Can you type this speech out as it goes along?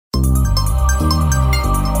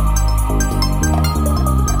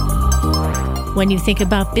When you think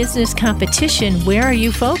about business competition, where are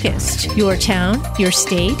you focused? Your town, your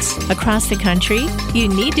state, across the country? You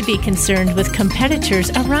need to be concerned with competitors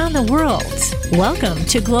around the world. Welcome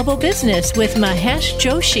to Global Business with Mahesh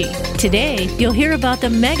Joshi. Today, you'll hear about the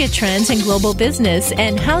mega trends in global business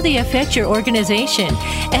and how they affect your organization,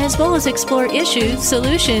 as well as explore issues,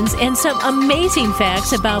 solutions, and some amazing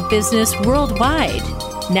facts about business worldwide.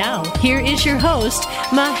 Now, here is your host,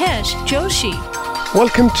 Mahesh Joshi.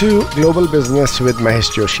 Welcome to Global Business with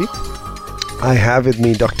Mahesh Joshi. I have with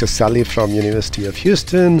me Dr. Sally from University of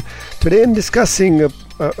Houston. Today I'm discussing a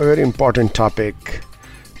very important topic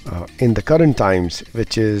in the current times,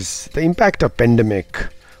 which is the impact of pandemic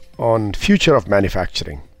on future of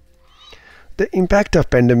manufacturing. The impact of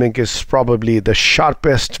pandemic is probably the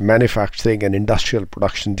sharpest manufacturing and industrial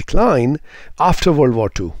production decline after World War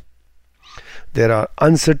II. There are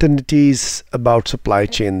uncertainties about supply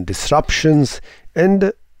chain disruptions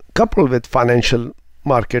and coupled with financial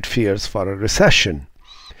market fears for a recession.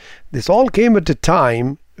 This all came at a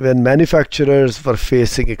time when manufacturers were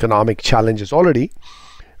facing economic challenges already.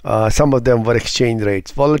 Some of them were exchange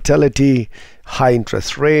rates volatility, high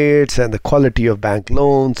interest rates, and the quality of bank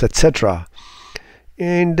loans, etc.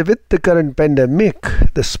 And with the current pandemic,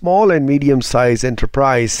 the small and medium-sized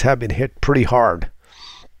enterprise have been hit pretty hard.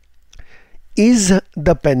 Is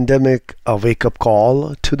the pandemic a wake-up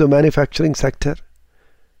call to the manufacturing sector,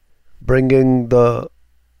 bringing the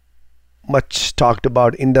much talked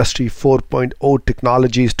about Industry 4.0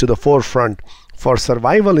 technologies to the forefront for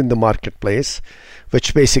survival in the marketplace,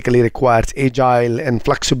 which basically requires agile and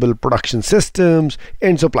flexible production systems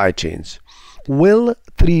and supply chains? Will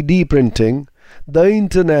 3D printing, the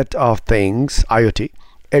Internet of Things, IoT,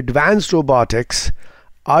 advanced robotics,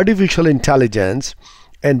 artificial intelligence,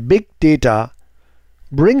 and big data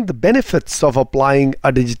bring the benefits of applying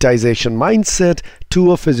a digitization mindset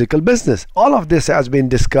to a physical business? All of this has been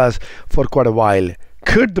discussed for quite a while.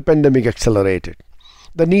 Could the pandemic accelerate it?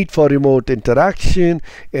 The need for remote interaction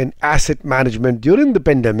and asset management during the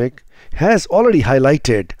pandemic has already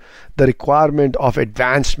highlighted the requirement of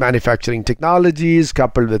advanced manufacturing technologies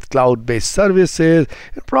coupled with cloud-based services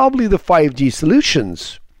and probably the 5G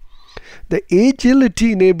solutions. The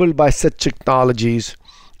agility enabled by such technologies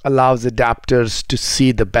allows adapters to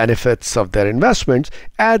see the benefits of their investments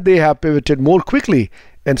as they have pivoted more quickly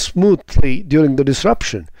and smoothly during the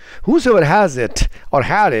disruption. Whosoever has it or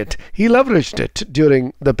had it, he leveraged it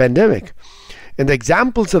during the pandemic. And the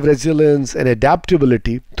examples of resilience and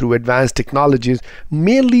adaptability through advanced technologies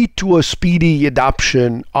may lead to a speedy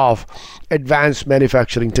adoption of advanced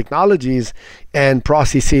manufacturing technologies and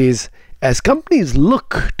processes as companies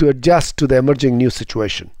look to adjust to the emerging new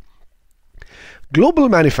situation. Global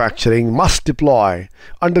manufacturing must deploy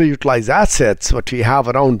underutilized assets, what we have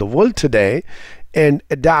around the world today, and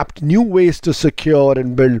adapt new ways to secure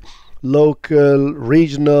and build local,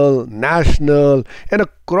 regional, national, and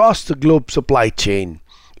across the globe supply chain.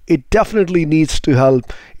 It definitely needs to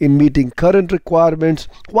help in meeting current requirements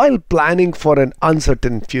while planning for an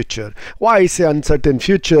uncertain future. Why I say uncertain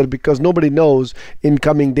future? Because nobody knows in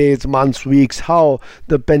coming days, months, weeks how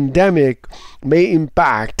the pandemic may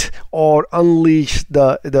impact or unleash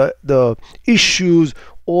the issues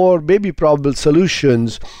or maybe probable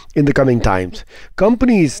solutions in the coming times.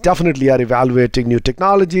 Companies definitely are evaluating new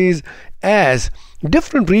technologies as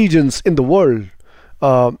different regions in the world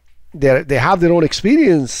they have their own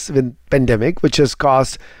experience with pandemic, which has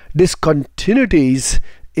caused discontinuities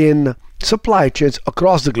in supply chains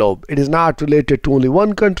across the globe. It is not related to only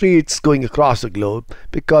one country, it's going across the globe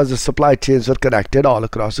because the supply chains are connected all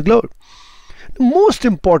across the globe. Most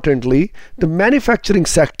importantly, the manufacturing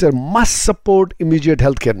sector must support immediate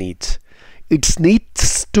healthcare needs. It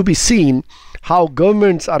needs to be seen how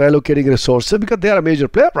governments are allocating resources because they are a major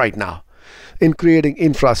player right now in creating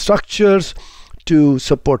infrastructures to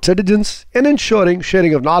support citizens and ensuring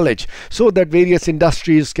sharing of knowledge so that various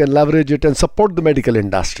industries can leverage it and support the medical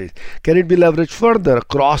industries. Can it be leveraged further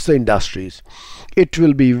across the industries? It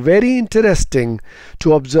will be very interesting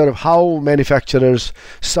to observe how manufacturers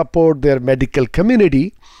support their medical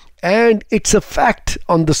community and its effect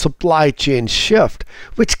on the supply chain shift,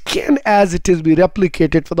 which can, as it is, be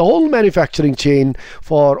replicated for the whole manufacturing chain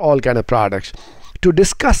for all kind of products. To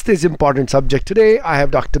discuss this important subject today, I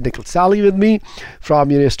have Dr. Nikhil Sally with me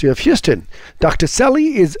from University of Houston. Dr.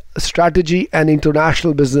 Sally is a strategy and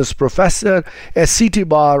international business professor at C.T.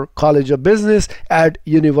 Barr College of Business at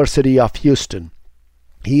University of Houston.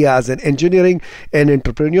 He has an engineering and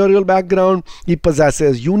entrepreneurial background. He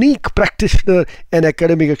possesses unique practitioner and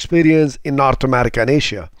academic experience in North America and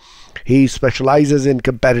Asia. He specializes in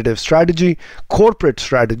competitive strategy, corporate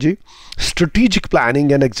strategy, strategic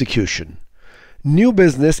planning, and execution. new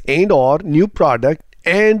business and or new product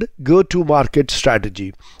and go-to-market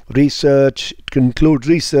strategy. Research includes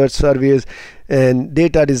research, surveys, and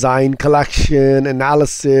data design, collection,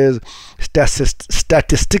 analysis,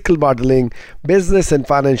 statistical modeling, business and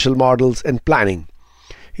financial models, and planning.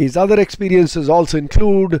 His other experiences also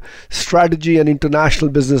include strategy and international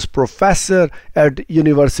business professor at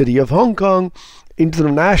University of Hong Kong,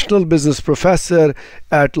 international business professor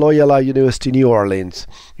at Loyola University, New Orleans.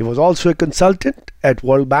 He was also a consultant at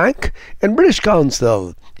World Bank and British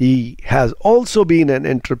Council. He has also been an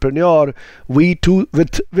entrepreneur with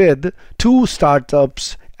two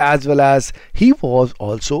startups, as well as he was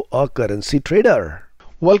also a currency trader.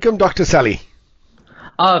 Welcome, Dr. Sally.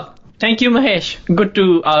 Thank you, Mahesh. Good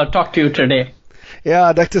to talk to you today.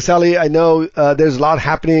 Yeah, Dr. Sally, I know there's a lot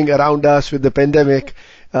happening around us with the pandemic.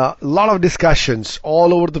 A lot of discussions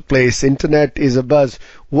all over the place. Internet is a buzz.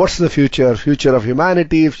 What's the future? Future of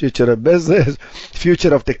humanity, future of business,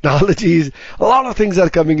 future of technologies. A lot of things are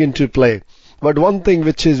coming into play. But one thing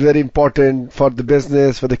which is very important for the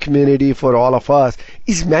business, for the community, for all of us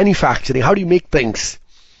is manufacturing. How do you make things?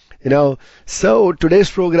 So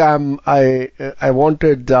today's program, I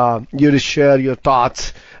wanted you to share your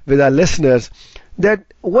thoughts with our listeners that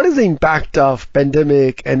what is the impact of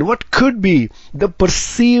pandemic and what could be the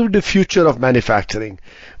perceived future of manufacturing?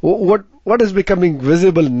 What is becoming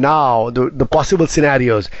visible now, the possible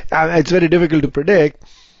scenarios? It's very difficult to predict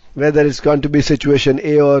whether it's going to be situation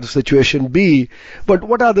A or situation B, but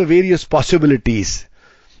what are the various possibilities?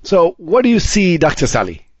 So what do you see, Dr.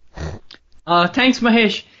 Sally? Thanks,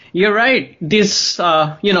 Mahesh. You're right. This,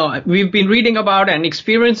 we've been reading about and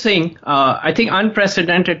experiencing, I think,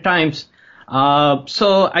 unprecedented times.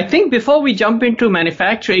 So I think before we jump into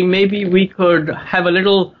manufacturing, maybe we could have a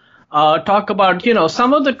little talk about,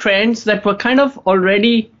 some of the trends that were kind of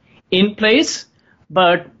already in place,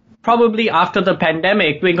 but probably after the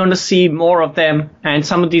pandemic, we're going to see more of them, and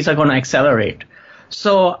some of these are going to accelerate.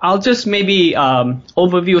 So I'll just maybe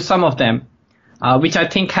overview some of them, which I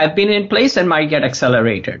think have been in place and might get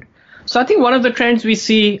accelerated. So I think one of the trends we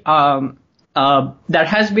see that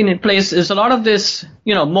has been in place is a lot of this,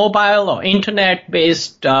 mobile or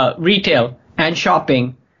internet-based retail and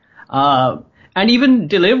shopping, and even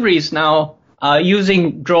deliveries now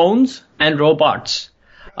using drones and robots.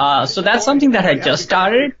 So that's something that had just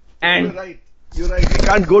started. And You're right. You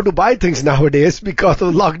can't go to buy things nowadays because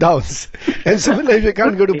of lockdowns. And similarly, if you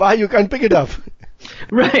can't go to buy, you can't pick it up.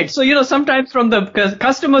 Right. So, sometimes from the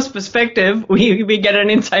customer's perspective, we get an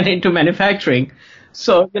insight into manufacturing.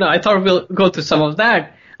 So, I thought we'll go through some of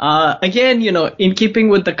that. Again, in keeping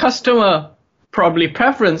with the customer probably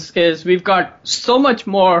preference is we've got so much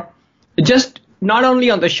more, just not only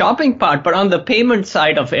on the shopping part, but on the payment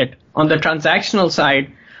side of it, on the transactional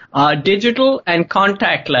side, digital and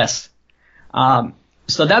contactless.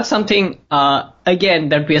 So that's something, again,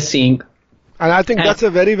 that we are seeing. And I think that's a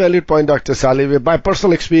very valid point, Dr. Sally. By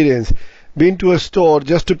personal experience, been to a store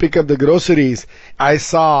just to pick up the groceries. I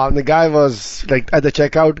saw the guy was like at the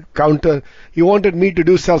checkout counter. He wanted me to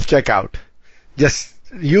do self-checkout. Just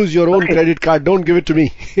use your own credit card. Don't give it to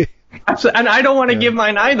me. And I don't want to give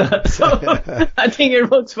mine either. So I think it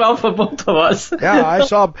works well for both of us. Yeah, I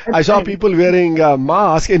saw people wearing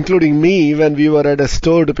masks, including me, when we were at a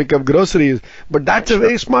store to pick up groceries. But that's a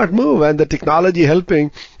very smart move, and the technology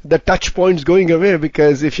helping, the touch points going away,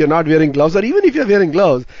 because if you're not wearing gloves, or even if you're wearing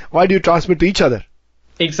gloves, why do you transmit to each other?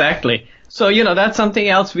 Exactly. So, that's something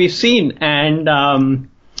else we've seen. And,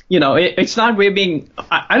 it's not we're being,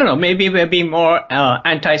 I don't know, maybe we're being more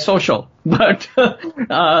antisocial, but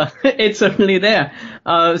it's certainly there.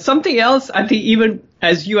 Something else, I think, even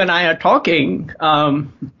as you and I are talking,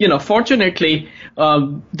 fortunately,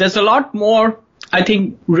 there's a lot more, I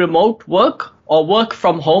think, remote work or work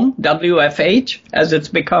from home, WFH, as it's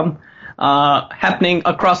become happening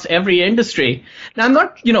across every industry. Now, I'm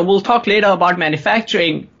not, we'll talk later about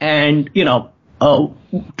manufacturing and,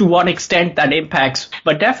 to what extent that impacts,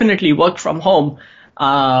 but definitely work from home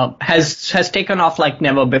has taken off like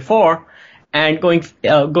never before, and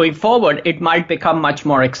going forward, it might become much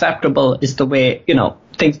more acceptable. Is the way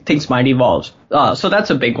things might evolve. So that's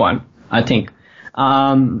a big one, I think.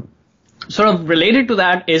 Sort of related to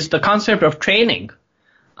that is the concept of training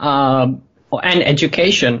and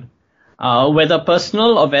education, whether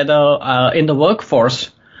personal or whether in the workforce.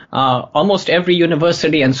 Almost every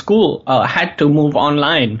university and school had to move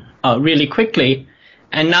online really quickly.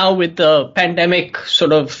 And now with the pandemic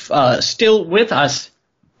sort of still with us,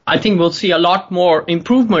 I think we'll see a lot more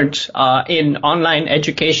improvements in online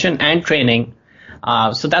education and training.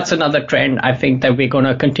 So that's another trend I think that we're going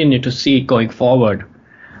to continue to see going forward,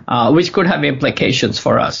 which could have implications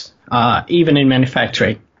for us. even in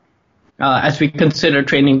manufacturing, as we consider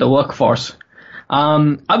training the workforce.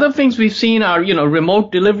 Other things we've seen are,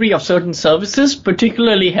 remote delivery of certain services,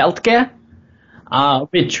 particularly healthcare,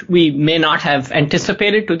 which we may not have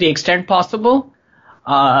anticipated to the extent possible.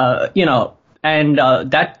 That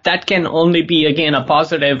can only be, again, a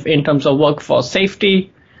positive in terms of workforce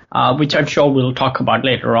safety, which I'm sure we'll talk about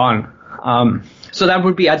later on. So that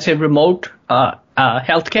would be, I'd say, remote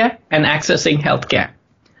healthcare and accessing healthcare.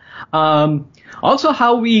 Also,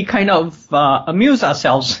 how we kind of amuse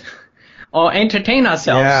ourselves or entertain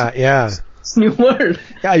ourselves. Yeah. This new world.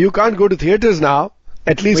 Yeah, you can't go to theaters now,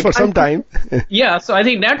 at least for some time. Yeah, so I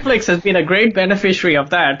think Netflix has been a great beneficiary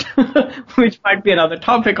of that, which might be another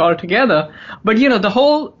topic altogether. But, the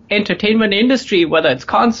whole entertainment industry, whether it's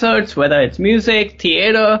concerts, whether it's music,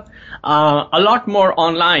 theater, a lot more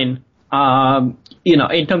online,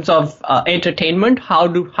 in terms of entertainment,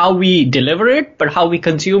 how we deliver it, but how we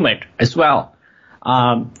consume it as well.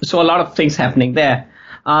 So a lot of things happening there.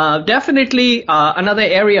 Definitely another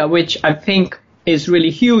area which I think is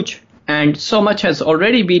really huge, and so much has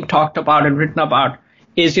already been talked about and written about,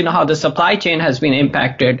 is how the supply chain has been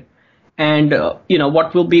impacted, and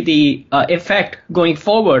what will be the effect going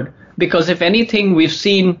forward. Because if anything, we've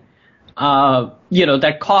seen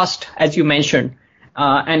that cost, as you mentioned,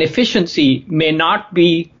 and efficiency may not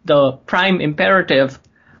be the prime imperative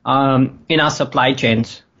in our supply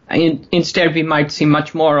chains. Instead, we might see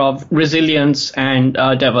much more of resilience and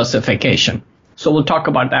diversification. So we'll talk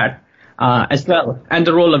about that as well, and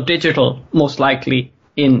the role of digital, most likely,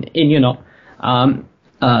 in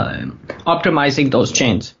optimizing those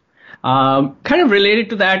chains. Kind of related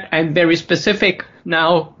to that, and very specific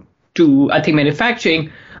now to, I think,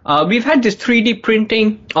 manufacturing. We've had this 3D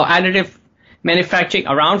printing or additive manufacturing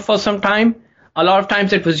around for some time. A lot of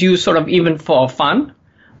times it was used sort of even for fun.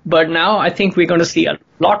 But now I think we're going to see a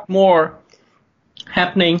lot more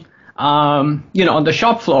happening, on the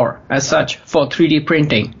shop floor as such for 3D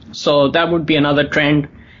printing. So that would be another trend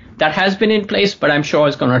that has been in place, but I'm sure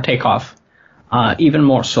it's going to take off even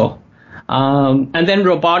more so. And then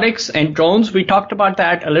robotics and drones, we talked about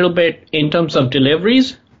that a little bit in terms of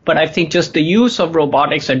deliveries, but I think just the use of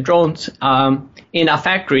robotics and drones in our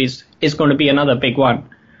factories is going to be another big one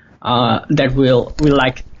that we'll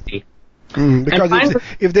like. Because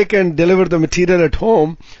if they can deliver the material at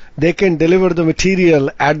home, they can deliver the material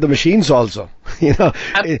at the machines also.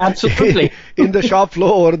 Absolutely. In the shop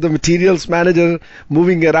floor, the materials manager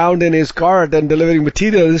moving around in his cart and delivering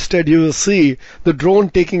material. Instead, you will see the drone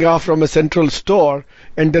taking off from a central store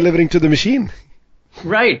and delivering to the machine.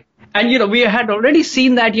 Right. And, we had already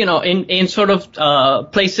seen that, in sort of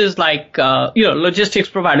places like, logistics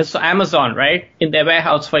providers, so Amazon, right, in their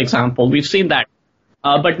warehouse, for example. We've seen that.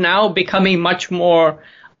 But now becoming much more,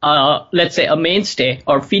 let's say, a mainstay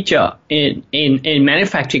or feature in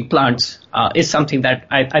manufacturing plants is something that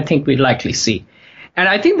I think we'd likely see. And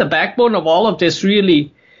I think the backbone of all of this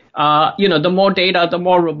really, the more data, the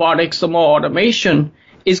more robotics, the more automation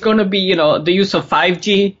is going to be, the use of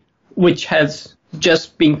 5G, which has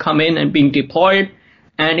just been come in and being deployed.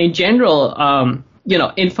 And in general,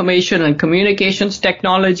 information and communications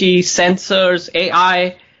technology, sensors,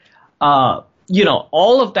 AI,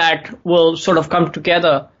 all of that will sort of come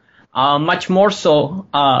together much more so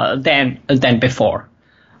than before.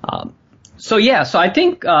 So I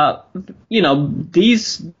think,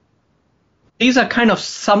 these are kind of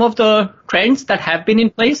some of the trends that have been in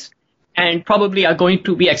place and probably are going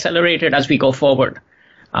to be accelerated as we go forward.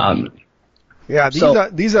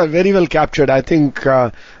 These are very well captured. I think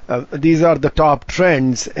these are the top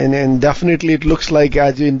trends, and definitely it looks like,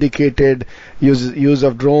 as you indicated, use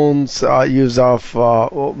of drones, use of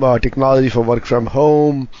technology for work from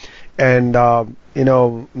home, and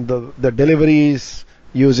the deliveries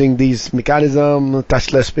using these mechanism,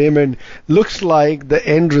 touchless payment. Looks like the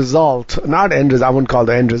end result, I won't call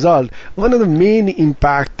the end result. One of the main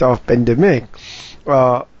impact of pandemic,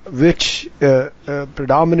 which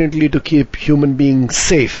predominantly to keep human beings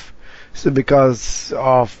safe. So because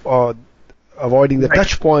of avoiding the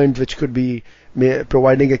touch point, which could be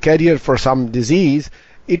providing a carrier for some disease,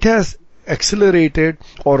 it has accelerated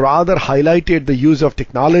or rather highlighted the use of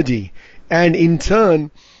technology. And in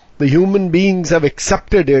turn, the human beings have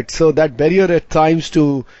accepted it. So that barrier at times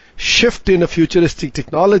to shift in a futuristic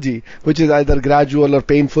technology, which is either gradual or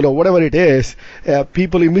painful or whatever it is,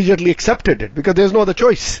 people immediately accepted it because there's no other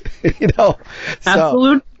choice.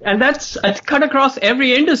 Absolutely. And it's cut across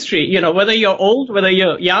every industry, whether you're old, whether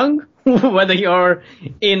you're young, whether you're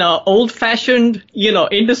in an old-fashioned,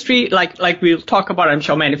 industry, like we'll talk about, I'm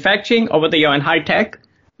sure, manufacturing, or whether you're in high tech.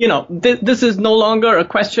 This is no longer a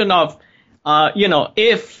question of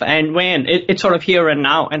if and when. It's sort of here and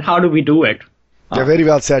now, and how do we do it? Yeah, very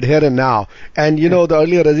well said, here and now. And, the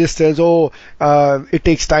earlier resistance, it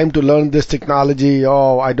takes time to learn this technology,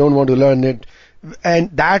 I don't want to learn it. And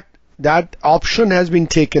that option has been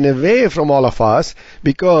taken away from all of us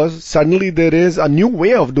because suddenly there is a new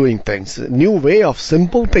way of doing things, a new way of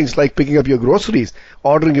simple things like picking up your groceries,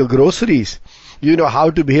 ordering your groceries, how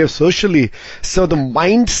to behave socially. So the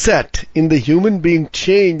mindset in the human being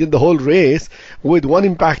changed in the whole race with one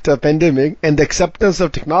impact of pandemic and the acceptance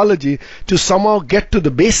of technology to somehow get to the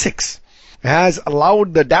basics has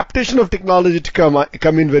allowed the adaptation of technology to come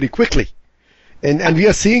in very quickly. And we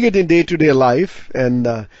are seeing it in day-to-day life,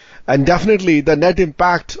 and definitely the net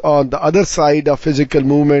impact on the other side of physical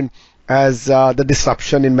movement as the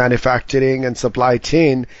disruption in manufacturing and supply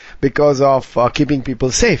chain because of keeping people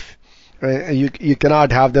safe. You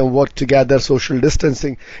cannot have them work together, social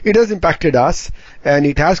distancing. It has impacted us, and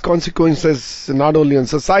it has consequences not only on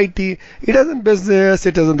society, it has in business,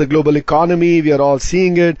 it has in the global economy. We are all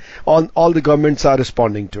seeing it. All the governments are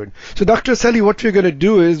responding to it. So Dr. Celly, what we're going to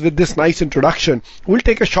do is, with this nice introduction, we'll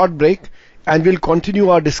take a short break, and we'll continue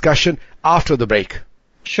our discussion after the break.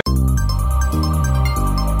 Sure.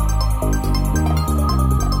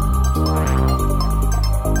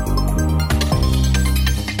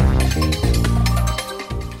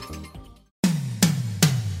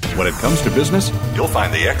 When it comes to business, you'll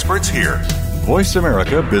find the experts here. Voice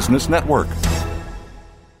America Business Network.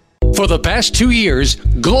 For the past 2 years,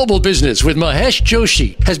 Global Business with Mahesh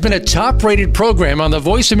Joshi has been a top-rated program on the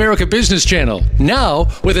Voice America Business Channel. Now,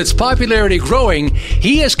 with its popularity growing,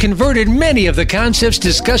 he has converted many of the concepts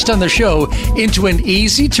discussed on the show into an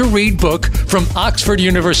easy-to-read book from Oxford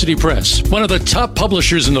University Press, one of the top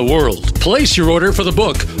publishers in the world. Place your order for the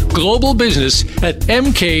book, Global Business, at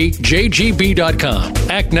mkjgb.com.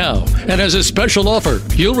 Act now, and as a special offer,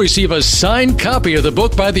 you'll receive a signed copy of the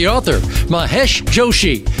book by the author, Mahesh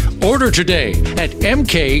Joshi. Order today at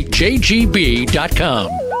mkjgb.com.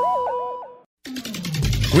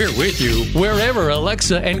 We're with you wherever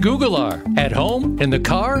Alexa and Google are. At home, in the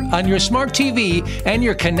car, on your smart TV, and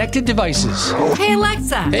your connected devices. Hey,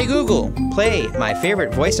 Alexa. Hey, Google. Play my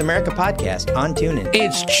favorite Voice America podcast on TuneIn.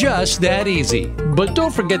 It's just that easy. But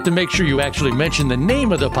don't forget to make sure you actually mention the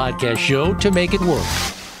name of the podcast show to make it work.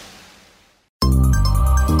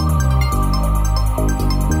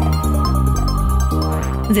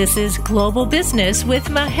 This is Global Business with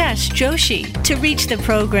Mahesh Joshi. To reach the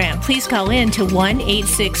program, please call in to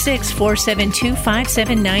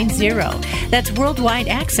 1-866-472-5790. That's worldwide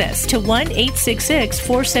access to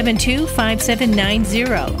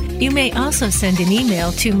 1-866-472-5790. You may also send an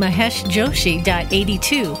email to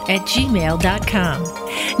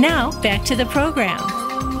maheshjoshi.82@gmail.com. Now, back to the program.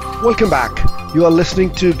 Welcome back. You are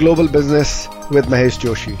listening to Global Business with Mahesh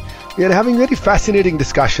Joshi. We are having very fascinating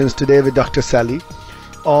discussions today with Dr. Celly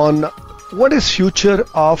on what is future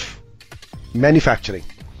of manufacturing.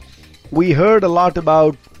 We heard a lot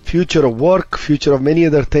about future of work, future of many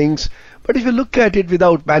other things, but if you look at it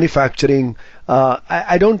without manufacturing,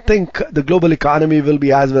 I don't think the global economy will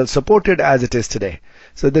be as well supported as it is today.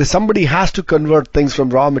 So somebody has to convert things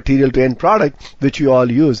from raw material to end product, which we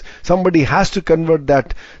all use. Somebody has to convert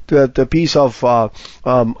that to a piece of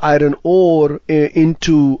iron ore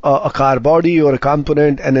into a car body or a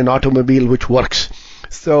component and an automobile which works.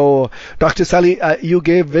 So, Dr. Celly, you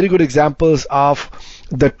gave very good examples of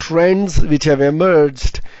the trends which have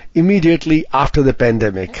emerged immediately after the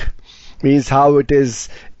pandemic. Means how it is,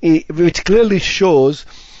 which clearly shows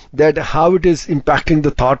that how it is impacting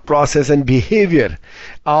the thought process and behavior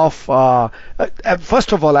of,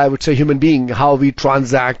 first of all, I would say human being, how we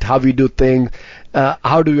transact, how we do things,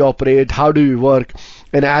 how do we operate, how do we work.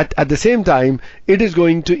 And at the same time, it is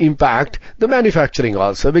going to impact the manufacturing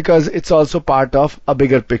also, because it's also part of a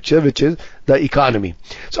bigger picture, which is the economy.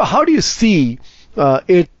 So how do you see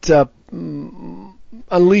it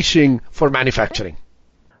unleashing for manufacturing?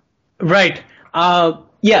 Right.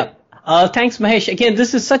 Thanks, Mahesh. Again,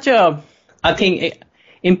 this is such a, I think,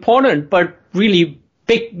 important but really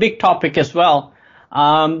big topic as well.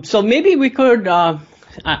 So maybe we could, look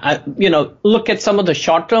at some of the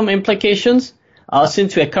short-term implications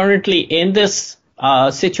since we're currently in this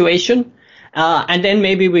situation, and then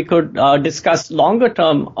maybe we could discuss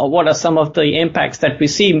longer-term what are some of the impacts that we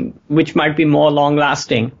see, which might be more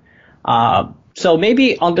long-lasting. So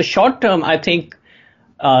maybe on the short term, I think.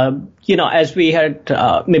 As we had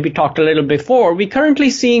maybe talked a little before, we're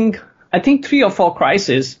currently seeing, I think, 3 or 4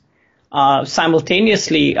 crises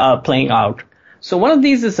simultaneously playing out. So one of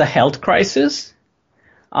these is a health crisis.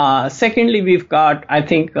 Secondly, we've got, I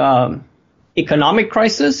think, economic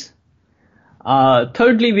crisis.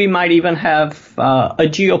 Thirdly, we might even have a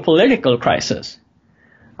geopolitical crisis.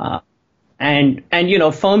 And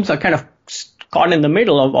firms are kind of caught in the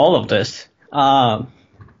middle of all of this.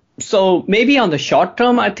 So maybe on the short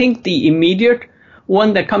term, I think the immediate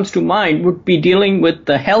one that comes to mind would be dealing with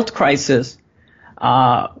the health crisis.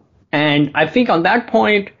 And I think on that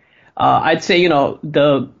point, I'd say,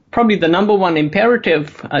 probably the number one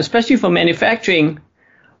imperative, especially for manufacturing,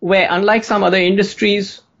 where unlike some other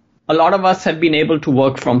industries, a lot of us have been able to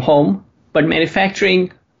work from home, but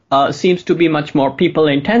manufacturing seems to be much more people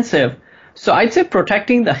intensive. So I'd say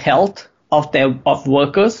protecting the health of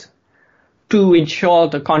workers to ensure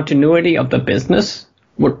the continuity of the business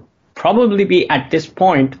would probably be at this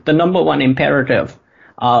point the number one imperative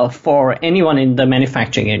for anyone in the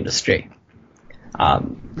manufacturing industry.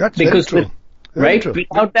 That's because very true. Right? True.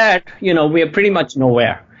 Without that, we are pretty much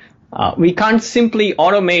nowhere. We can't simply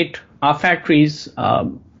automate our factories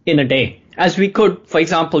in a day, as we could, for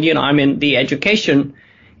example, I'm in the education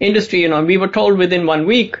industry, we were told within 1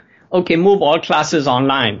 week, okay, move all classes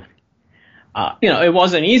online. It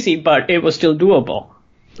wasn't easy, but it was still doable.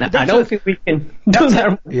 I don't think we can do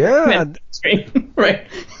that. Yeah. Right.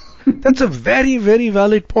 That's a very, very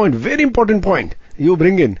valid point, very important point you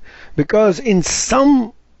bring in, because in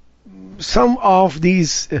some of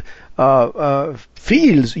these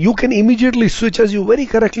fields, you can immediately switch, as you very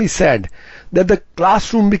correctly said, that the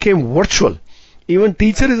classroom became virtual. Even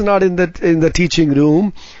teacher is not in the teaching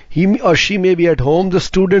room. He or she may be at home. The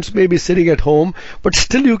students may be sitting at home, but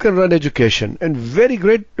still you can run education. And very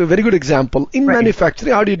good example in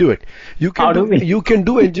manufacturing. How do you do it? You can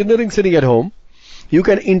do engineering sitting at home. You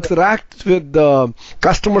can interact with the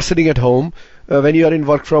customer sitting at home when you are in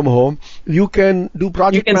work from home. You can do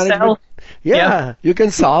project management. Sell. Yeah, you can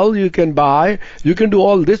sell, you can buy, you can do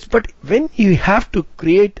all this, but when you have to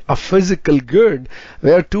create a physical good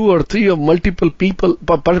where 2 or 3 or multiple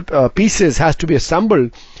pieces has to be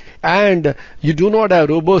assembled, and you do not have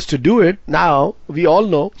robots to do it, now we all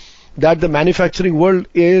know that the manufacturing world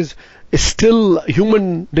is still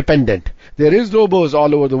human dependent. There is robots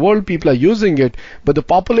all over the world, people are using it, but the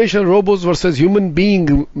population robots versus human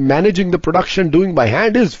being managing the production doing by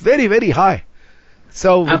hand is very, very high.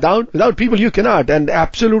 So without people you cannot, and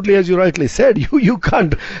absolutely, as you rightly said, you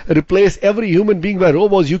can't replace every human being by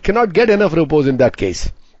robots. You cannot get enough robots in that case.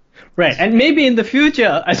 Right, and maybe in the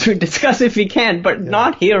future, as we discuss if we can, but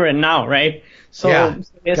not here and now, right? So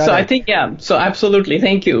I think, so absolutely,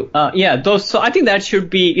 thank you. So I think that should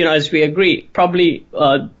be, as we agree, probably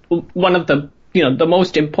one of the, the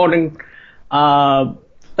most important,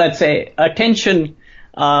 let's say, attention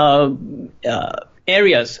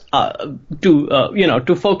areas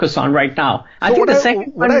to focus on right now.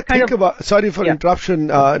 Sorry for interruption,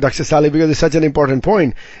 Dr. Saleh, because it's such an important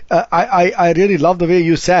point. I really love the way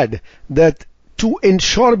you said that to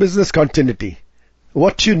ensure business continuity,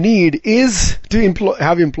 what you need is to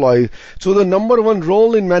have employees. So the number one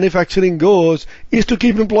role in manufacturing is to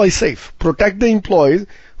keep employees safe, protect the employees,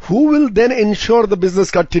 who will then ensure the business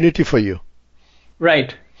continuity for you.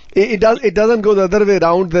 Right. It doesn't go the other way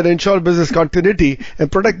around, then ensure business continuity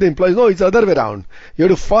and protect the employees. No, it's the other way around. You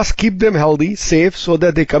have to first keep them healthy, safe, so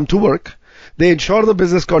that they come to work. They ensure the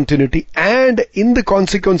business continuity, and in the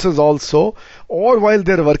consequences also, or while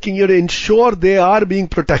they're working, you have to ensure they are being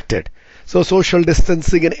protected. So social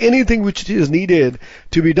distancing and anything which is needed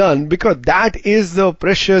to be done, because that is the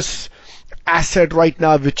precious asset right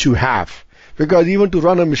now which you have. Because even to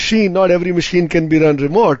run a machine, not every machine can be run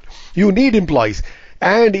remote. You need employees.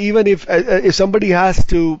 And even if somebody has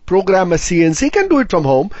to program a CNC, can do it from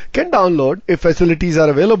home, can download if facilities are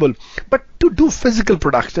available. But to do physical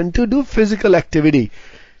production, to do physical activity,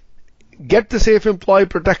 get the safe employee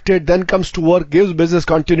protected, then comes to work, gives business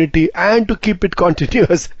continuity, and to keep it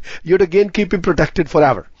continuous, you'd again keep him protected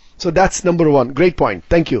forever. So that's number one. Great point.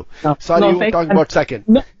 Thank you. You were talking about second.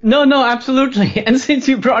 No, absolutely. And since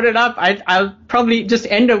you brought it up, I'll probably just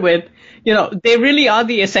end it with, they really are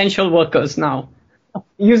the essential workers now.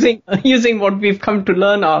 Using what we've come to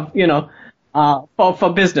learn of,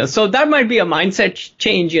 for business. So that might be a mindset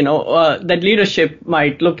change, that leadership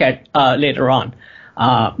might look at later on.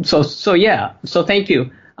 So thank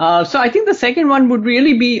you. So I think the second one would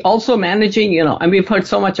really be also managing, and we've heard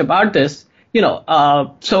so much about this,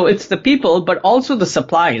 so it's the people, but also the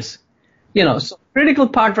supplies, so critical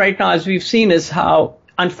part right now, as we've seen, is how,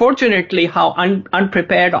 unfortunately, how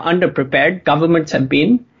unprepared or underprepared governments have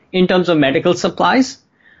been in terms of medical supplies.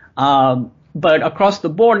 But across the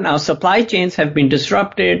board now, supply chains have been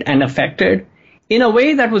disrupted and affected in a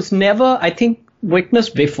way that was never, I think,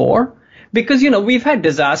 witnessed before, because, we've had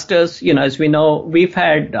disasters, as we know, we've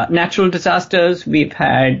had natural disasters, we've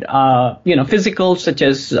had, physical, such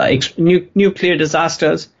as nuclear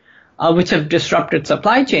disasters, which have disrupted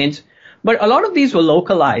supply chains. But a lot of these were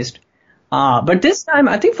localized. But this time,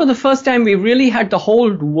 I think for the first time, we really had the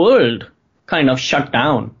whole world kind of shut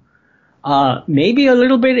down. Maybe a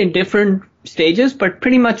little bit in different stages, but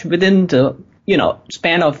pretty much within the,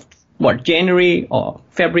 span of January or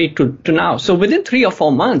February to now. So within 3 or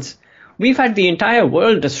 4 months, we've had the entire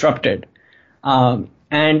world disrupted.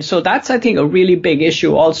 And so that's, I think, a really big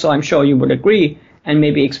issue also. I'm sure you would agree and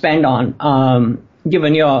maybe expand on,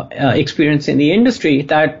 given your experience in the industry,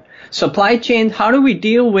 that supply chain, how do we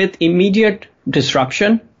deal with immediate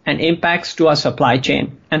disruption and impacts to our supply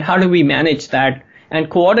chain? And how do we manage that and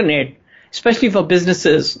coordinate, especially for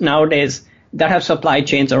businesses nowadays that have supply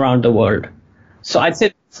chains around the world? So I'd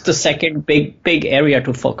say it's the second big area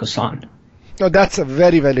to focus on. No, that's a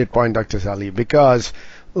very valid point, Dr. Sali, because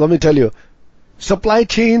let me tell you, supply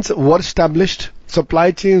chains were established.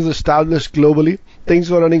 Supply chains established globally. Things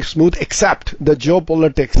were running smooth, except the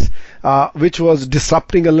geopolitics, which was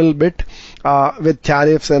disrupting a little bit with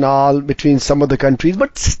tariffs and all between some of the countries.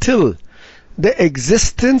 But still, the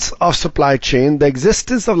existence of supply chain, the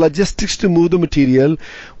existence of logistics to move the material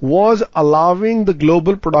was allowing the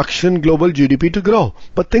global production, global GDP to grow.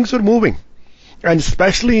 But things were moving. And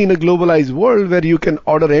especially in a globalized world where you can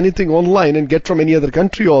order anything online and get from any other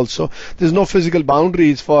country also, there's no physical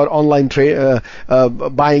boundaries for online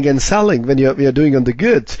buying and selling when you're doing on the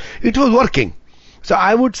goods. It was working. So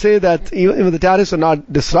I would say that even the tariffs are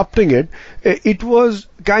not disrupting it, it was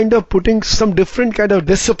kind of putting some different kind of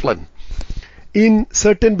discipline in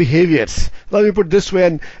certain behaviors. Let me put it this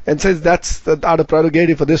way, and says that's out of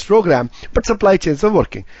prerogative for this program, but supply chains are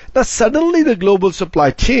working. Now suddenly the global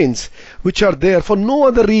supply chains, which are there for no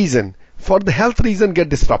other reason, for the health reason, get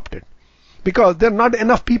disrupted because there are not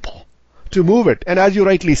enough people to move it. And as you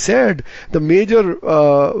rightly said, the major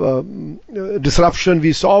disruption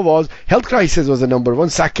we saw was health crisis was the number one.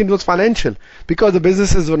 Second was financial, because the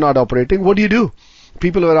businesses were not operating. What do?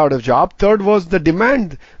 People were out of job. Third was the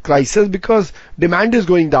demand crisis, because demand is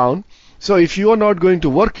going down. So if you are not going to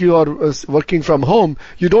work, you are working from home,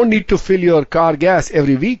 you don't need to fill your car gas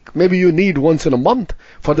every week. Maybe you need once in a month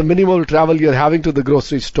for the minimal travel you're having to the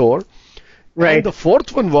grocery store. Right. And the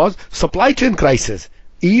fourth one was supply chain crisis.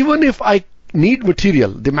 Even if I need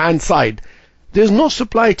material, demand side, there's no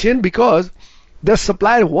supply chain because the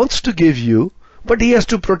supplier wants to give you, but he has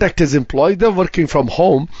to protect his employees. They're working from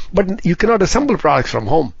home, but you cannot assemble products from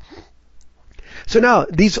home. So now,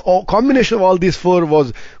 combination of all these four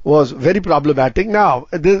was very problematic. Now,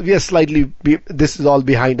 we are this is all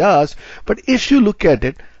behind us, but if you look at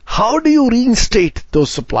it, how do you reinstate those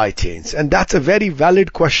supply chains? And that's a very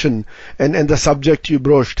valid question, and the subject you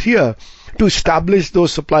broached here, to establish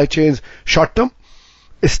those supply chains short-term,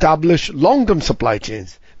 establish long-term supply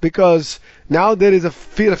chains, because now there is a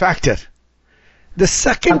fear factor. The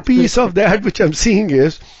second piece of that which I'm seeing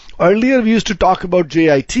is, earlier we used to talk about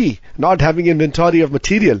JIT, not having inventory of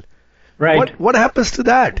material. Right. What happens to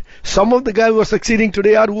that? Some of the guys who are succeeding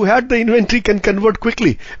today are who had the inventory can convert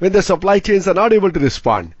quickly when the supply chains are not able to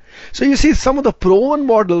respond. So you see some of the proven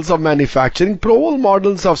models of manufacturing, proven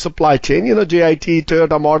models of supply chain, JIT,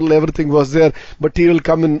 Toyota model, everything was there, material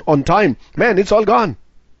come in on time. Man, it's all gone.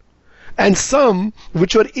 And some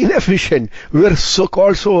which were inefficient, were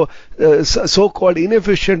so-called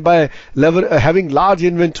inefficient by having large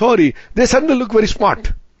inventory, they suddenly look very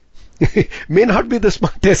smart. May not be the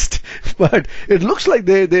smartest, but it looks like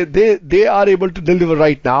they are able to deliver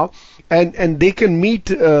right now, and they can meet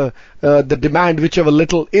the demand, whichever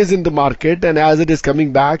little is in the market, and as it is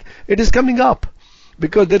coming back, it is coming up.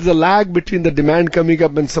 Because there's a lag between the demand coming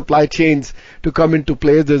up and supply chains to come into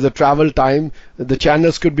place. There's a travel time. The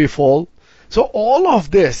channels could be full. So all of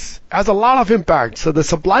this has a lot of impact. So the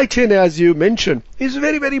supply chain, as you mentioned, is a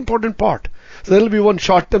very, very important part. So there will be one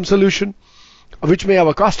short-term solution, which may have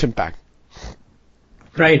a cost impact.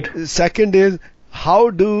 Right. Second is, how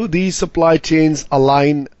do these supply chains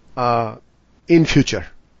align in future?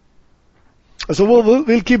 So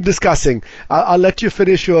we'll keep discussing. I'll let you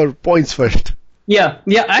finish your points first. Yeah.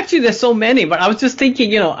 Actually, there's so many, but I was just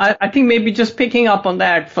thinking, I think maybe just picking up on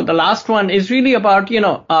that for the last one is really about,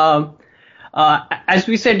 as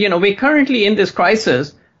we said, we're currently in this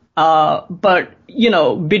crisis, but,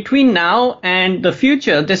 between now and the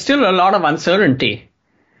future, there's still a lot of uncertainty.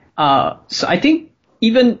 So I think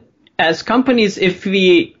even as companies, if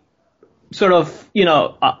we sort of,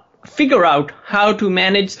 figure out how to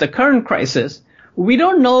manage the current crisis, we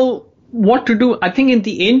don't know what to do. I think in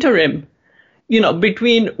the interim,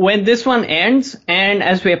 between when this one ends and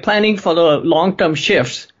as we're planning for the long-term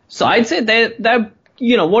shifts. So I'd say that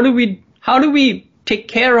how do we take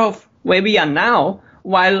care of where we are now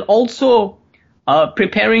while also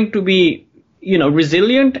preparing to be,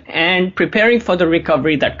 resilient and preparing for the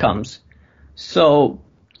recovery that comes. So,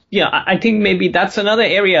 I think maybe that's another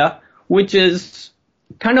area which is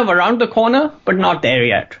kind of around the corner, but not there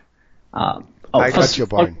yet. I got your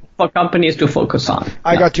point. For companies to focus on.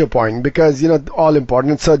 I got your point, because all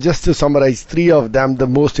important. So just to summarize three of them, the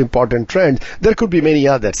most important trends. There could be many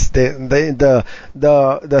others. The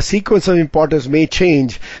sequence of importance may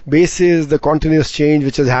change basis the continuous change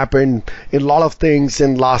which has happened in a lot of things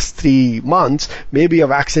in last 3 months. Maybe a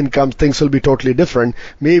vaccine comes, things will be totally different.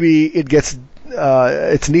 Maybe it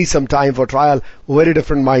needs some time for trial. Very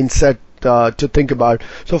different mindset to think about.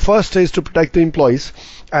 So first is to protect the employees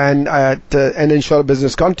and ensure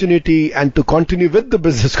business continuity, and to continue with the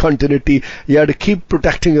business continuity, you have to keep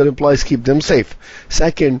protecting your employees, keep them safe.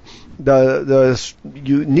 Second,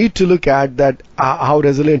 you need to look at that how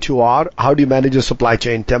resilient you are, how do you manage your supply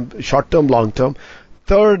chain, short term, long term.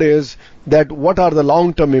 Third is that what are the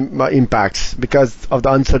long-term impacts because of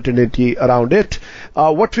the uncertainty around it.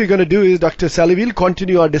 What we're going to do is, Dr. Sally, we'll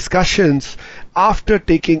continue our discussions after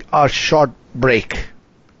taking our short break.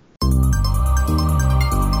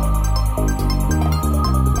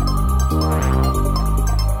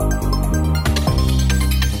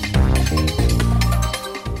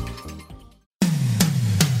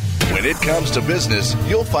 When it comes to business,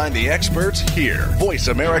 you'll find the experts here. Voice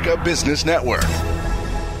America Business Network.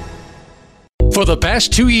 For the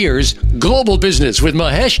past 2 years, Global Business with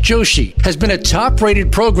Mahesh Joshi has been a top-rated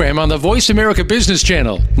program on the Voice America Business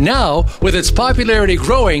Channel. Now, with its popularity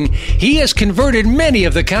growing, he has converted many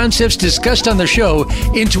of the concepts discussed on the show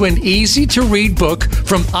into an easy-to-read book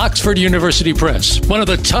from Oxford University Press, one of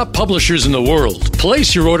the top publishers in the world.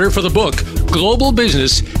 Place your order for the book, Global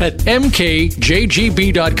Business, at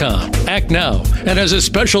mkjgb.com. Act now, and as a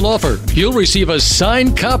special offer, you'll receive a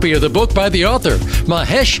signed copy of the book by the author,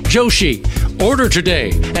 Mahesh Joshi. Order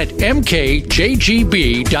today at mkjgb.com.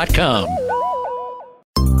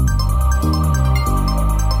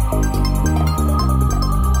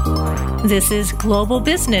 This is Global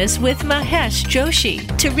Business with Mahesh Joshi.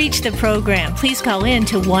 To reach the program, please call in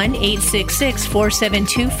to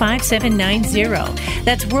 1-866-472-5790.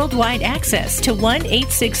 That's worldwide access to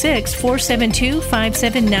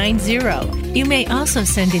 1-866-472-5790. You may also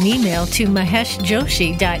send an email to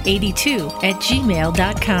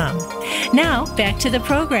maheshjoshi.82@gmail.com. Now, back to the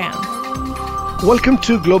program. Welcome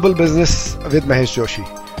to Global Business with Mahesh Joshi.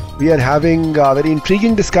 We are having very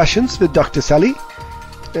intriguing discussions with Dr. Sally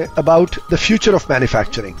about the future of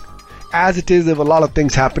manufacturing. As it is, there were a lot of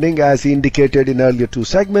things happening, as he indicated in earlier 2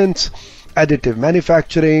 segments, additive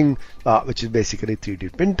manufacturing, which is basically 3D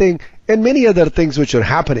printing, and many other things which are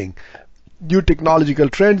happening, new technological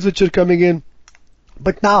trends which are coming in.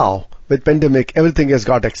 But now, with pandemic, everything has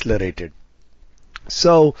got accelerated.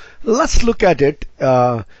 So let's look at it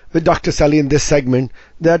with Dr. Sally in this segment,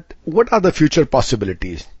 that what are the future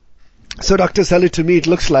possibilities? So Dr. Sally, to me, it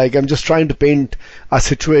looks like I'm just trying to paint a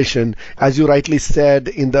situation, as you rightly said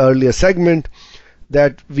in the earlier segment,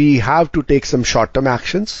 that we have to take some short-term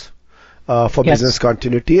actions for business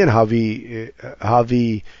continuity, and how we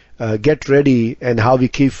get ready, and how we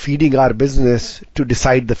keep feeding our business to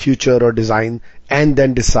decide the future, or design and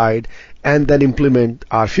then decide and then implement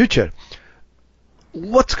our future.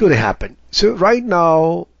 What's going to happen? So right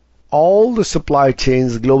now, all the supply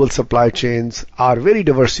chains, global supply chains, are very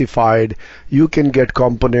diversified. You can get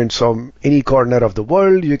components from any corner of the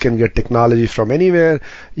world. You can get technology from anywhere.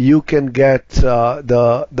 You can get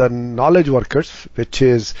the knowledge workers, which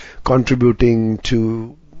is contributing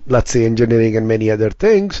to, let's say, engineering and many other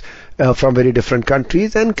things from very different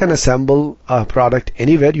countries, and can assemble a product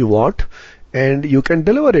anywhere you want, and you can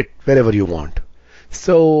deliver it wherever you want.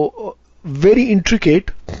 So very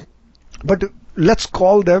intricate, but let's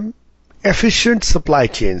call them efficient supply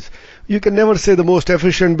chains. You can never say the most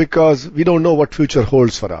efficient, because we don't know what future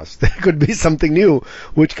holds for us. There could be something new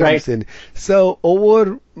which comes in. So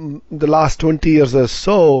over the last 20 years or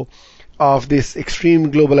so of this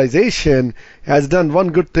extreme globalization has done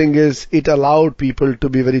one good thing, is it allowed people to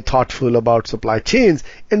be very thoughtful about supply chains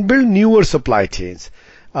and build newer supply chains.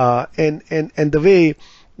 And the way,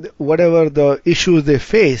 whatever the issues they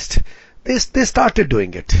faced, they started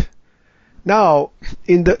doing it. Now,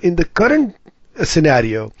 in the current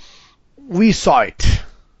scenario, we saw it.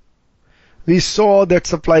 We saw that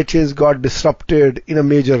supply chains got disrupted in a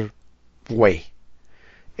major way,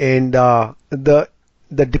 and the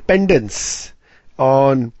dependence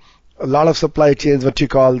on a lot of supply chains, what you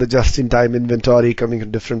call the just-in-time inventory coming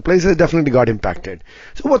from different places, definitely got impacted.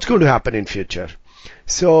 So what's going to happen in future?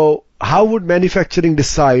 So how would manufacturing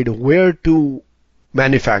decide where to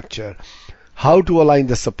manufacture? How to align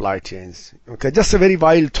the supply chains? Okay, just a very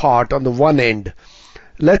wild thought on the one end.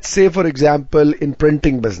 Let's say, for example, in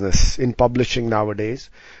printing business, in publishing nowadays,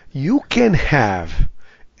 you can have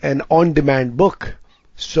an on-demand book.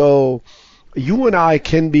 So you and I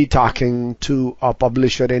can be talking to a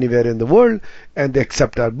publisher anywhere in the world, and they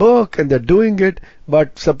accept our book and they're doing it.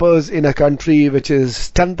 But suppose in a country which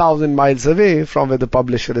is 10,000 miles away from where the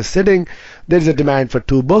publisher is sitting, there's a demand for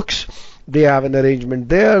 2 books. They have an arrangement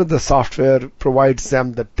there. The software provides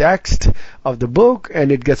them the text of the book,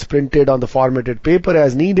 and it gets printed on the formatted paper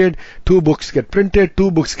as needed. 2 books get printed,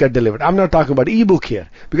 2 books get delivered. I'm not talking about ebook here,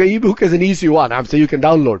 because ebook is an easy one. I'm saying you can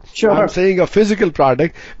download. Sure. I'm saying a physical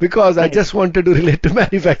product because I just wanted to relate to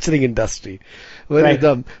manufacturing industry, where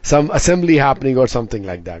is some assembly happening or something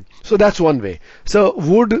like that. So that's one way. So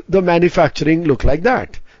would the manufacturing look like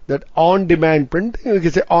that? That on-demand printing, we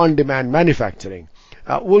can say on-demand manufacturing.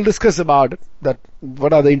 We'll discuss about that,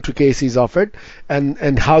 what are the intricacies of it,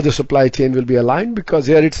 and how the supply chain will be aligned, because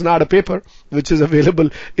here it's not a paper which is available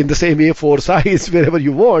in the same A4 size wherever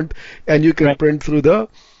you want, and you can print through the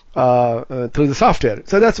software.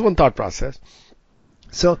 So that's one thought process.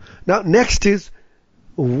 So now next is,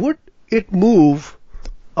 would it move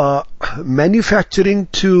manufacturing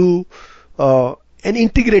to an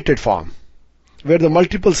integrated form, where the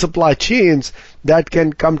multiple supply chains that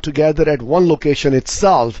can come together at one location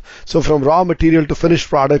itself. So from raw material to finished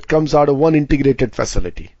product comes out of one integrated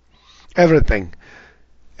facility. Everything.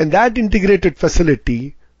 And that integrated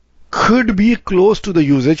facility could be close to the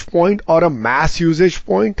usage point or a mass usage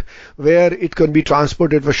point where it can be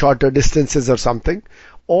transported for shorter distances or something.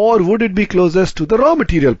 Or would it be closest to the raw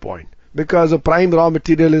material point? Because a prime raw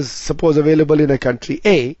material is suppose available in a country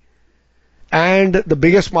A, and the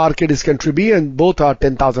biggest market is country B, and both are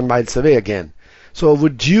 10,000 miles away again. So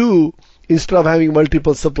would you, instead of having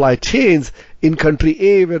multiple supply chains in country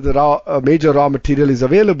A where the major raw material is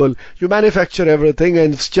available, you manufacture everything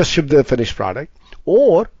and just ship the finished product?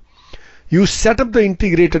 Or you set up the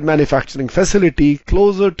integrated manufacturing facility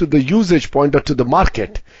closer to the usage point or to the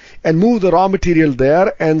market and move the raw material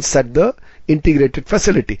there and set the integrated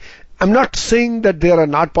facility. I'm not saying that there are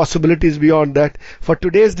not possibilities beyond that. For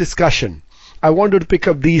today's discussion, I wanted to pick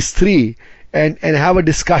up these 3 and have a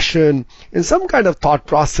discussion in some kind of thought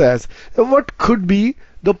process of what could be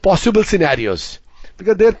the possible scenarios.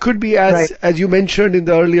 Because there could be, as you mentioned in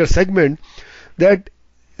the earlier segment, that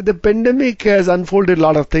the pandemic has unfolded a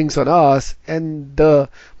lot of things on us, and the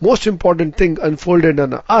most important thing unfolded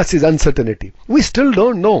on us is uncertainty. We still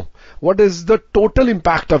don't know what is the total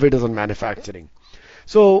impact of it on manufacturing.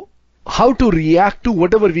 So how to react to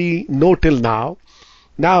whatever we know till now.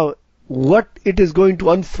 Now, what it is going to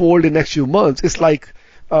unfold in the next few months is like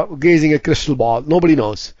gazing a crystal ball. Nobody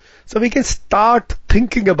knows. So we can start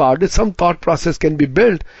thinking about it. Some thought process can be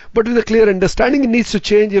built, but with a clear understanding, it needs to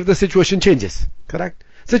change if the situation changes. Correct?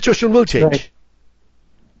 Situation will change.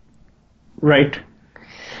 Right.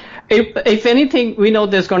 If anything, we know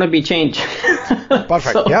there's going to be change.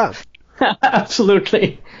 Perfect. So, yeah.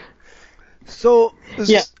 Absolutely. So,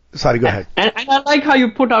 sorry, go ahead. And I like how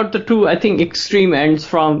you put out the 2, I think, extreme ends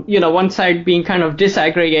from, one side being kind of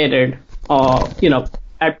disaggregated or,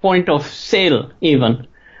 at point of sale even,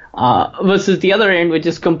 versus the other end, which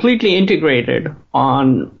is completely integrated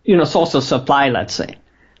on, source of supply, let's say.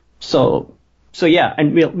 So yeah,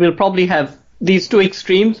 and we'll probably have these 2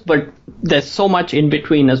 extremes, but there's so much in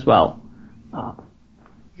between as well.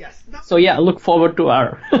 Yes. So yeah, look forward to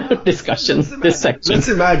our discussion this section. Let's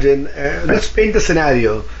imagine, let's paint a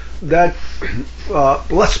scenario that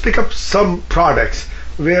let's pick up some products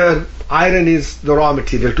where iron is the raw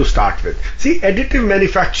material to start with. See, additive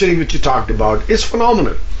manufacturing, which you talked about, is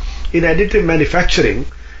phenomenal. In additive manufacturing,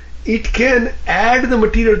 it can add the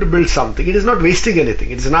material to build something. It is not wasting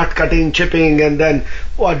anything. It is not cutting, chipping, and then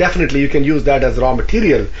definitely you can use that as raw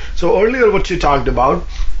material. So earlier what you talked about,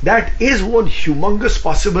 that is one humongous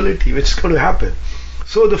possibility which is going to happen.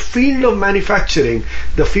 So the field of manufacturing,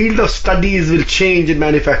 the field of studies will change in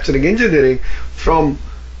manufacturing engineering from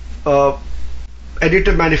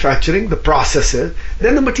additive manufacturing, the processes,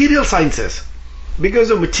 then the material sciences, because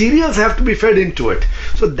the materials have to be fed into it.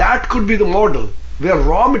 So that could be the model where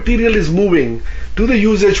raw material is moving to the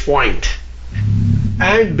usage point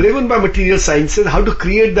and driven by material sciences, how to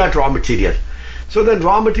create that raw material. So then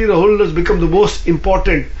raw material holders become the most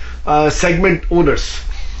important segment owners.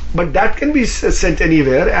 But that can be sent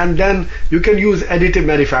anywhere, and then you can use additive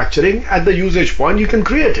manufacturing at the usage point, you can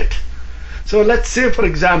create it. So let's say, for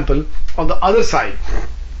example, on the other side,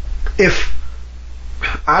 if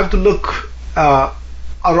I have to look a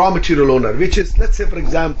raw material owner, which is, let's say, for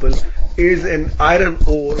example, is an iron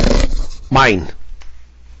ore mine.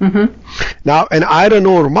 Now, an iron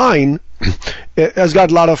ore mine has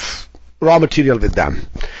got a lot of raw material with them.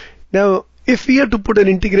 Now, if we have to put an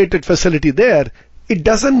integrated facility there, it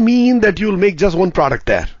doesn't mean that you'll make just one product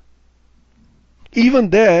there. Even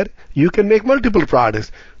there, you can make multiple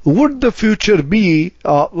products. Would the future be,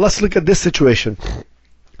 let's look at this situation.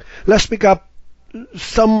 Let's pick up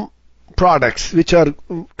some products which are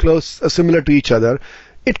similar to each other.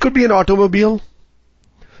 It could be an automobile.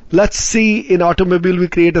 Let's see, in automobile we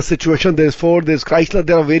create a situation, there's Ford, there's Chrysler,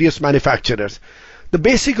 there are various manufacturers. The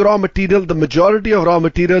basic raw material, the majority of raw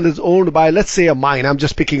material is owned by, let's say, a mine. I'm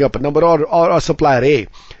just picking up a number, or a supplier A.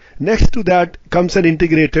 Next to that comes an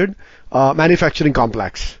integrated manufacturing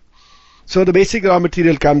complex. So the basic raw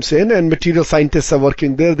material comes in and material scientists are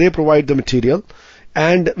working there. They provide the material.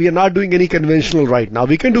 And we are not doing any conventional right now.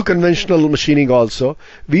 We can do conventional machining also.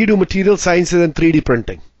 We do material sciences and 3D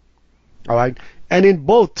printing. All right. And in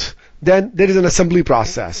both, then there is an assembly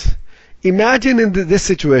process. Imagine in this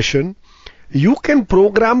situation, you can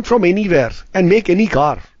program from anywhere and make any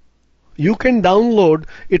car. You can download,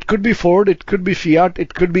 it could be Ford, it could be Fiat,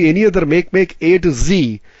 it could be any other make A to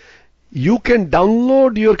Z. You can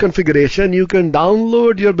download your configuration, you can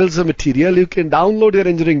download your bills of material, you can download your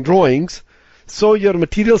engineering drawings. So your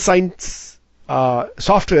material science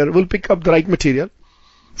software will pick up the right material,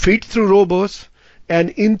 feed through robots and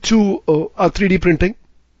into a 3D printing,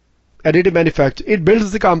 additive manufacture. It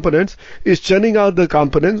builds the components, is churning out the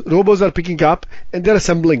components, robots are picking up and they're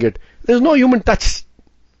assembling it. There's no human touch.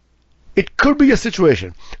 It could be a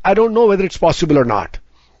situation. I don't know whether it's possible or not.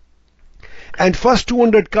 And first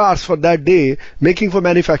 200 cars for that day making for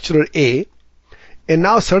manufacturer A. And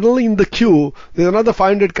now suddenly in the queue, there's another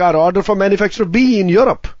 500 car order for manufacturer B in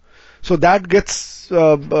Europe. So that gets,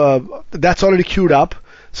 that's already queued up.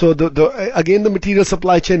 So again, the material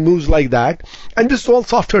supply chain moves like that. And this is all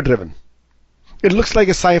software driven. It looks like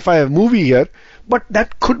a sci-fi movie here, but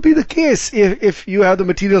that could be the case if you have the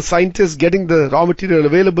material scientists getting the raw material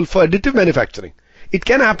available for additive manufacturing. It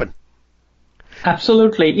can happen.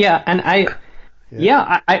 Absolutely. Yeah. And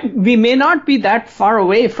we may not be that far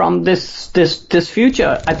away from this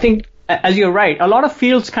future. I think, as you're right, a lot of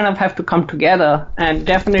fields kind of have to come together, and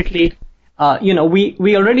definitely,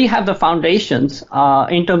 we already have the foundations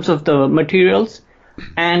in terms of the materials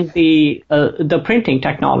and the printing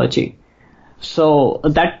technology. So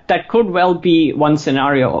that could well be one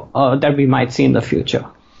scenario that we might see in the future.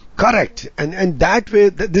 Correct. And that way,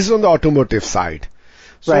 this is on the automotive side.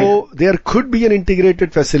 So right. There could be an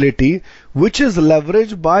integrated facility which is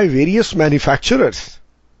leveraged by various manufacturers.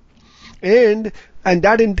 And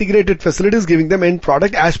that integrated facility is giving them end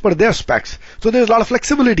product as per their specs. So there's a lot of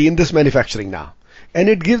flexibility in this manufacturing now. And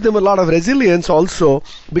it gives them a lot of resilience also,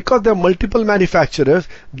 because there are multiple manufacturers.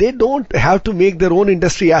 They don't have to make their own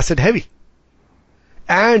industry asset heavy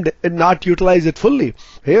and not utilize it fully.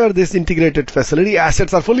 Here, this integrated facility,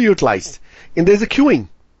 assets are fully utilized. And there's a queuing.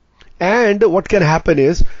 And what can happen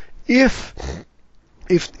is, if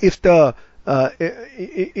the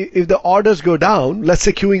orders go down, let's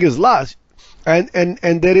say queuing is large, and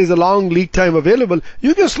there is a long lead time available,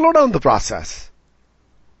 you can slow down the process.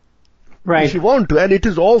 Right. If you want to, and it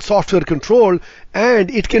is all software controlled, and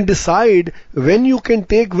it can decide when you can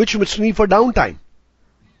take which machinery for downtime.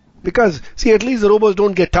 Because, see, at least the robots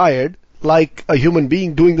don't get tired like a human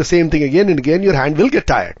being doing the same thing again and again. Your hand will get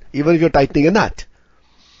tired, even if you're tightening a nut.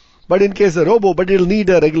 But in case of a robot, but it'll need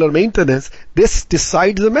a regular maintenance. This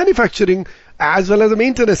decides the manufacturing as well as the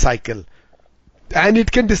maintenance cycle. And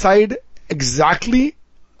it can decide exactly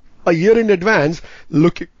a year in advance,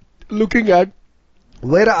 looking at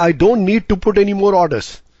where I don't need to put any more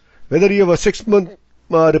orders. Whether you have a 6-month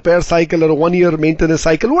repair cycle or a 1-year maintenance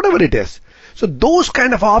cycle, whatever it is. So those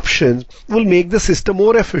kind of options will make the system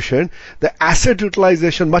more efficient, the asset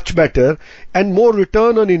utilization much better, and more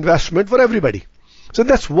return on investment for everybody. So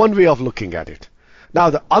that's one way of looking at it. Now,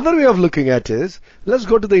 the other way of looking at it is, let's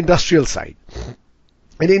go to the industrial side.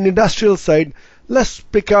 And in industrial side, let's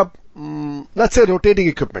pick up, let's say rotating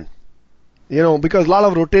equipment. Because a lot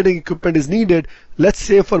of rotating equipment is needed. Let's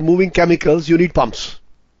say for moving chemicals, you need pumps.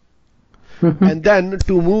 And then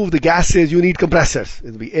to move the gases, you need compressors.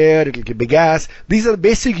 It'll be air, it'll be gas. These are the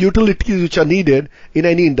basic utilities which are needed in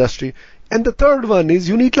any industry. And the third one is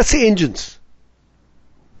you need, let's say, engines.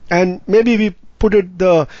 And maybe we put it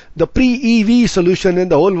the pre-EV solution, and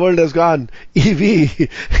the whole world has gone EV.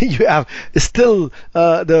 You have still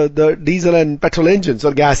the diesel and petrol engines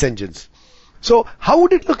or gas engines. So how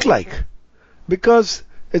would it look like? Because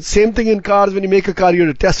it's same thing in cars. When you make a car, you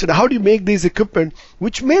have to test it. How do you make these equipment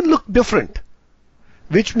which may look different,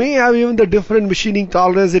 which may have even the different machining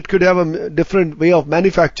tolerance? It could have a different way of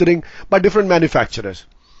manufacturing by different manufacturers.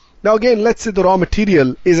 Now again, let's say the raw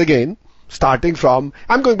material is again starting from,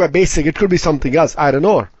 I'm going by basic, it could be something else, iron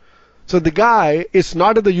ore. So the guy is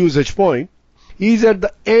not at the usage point. He's at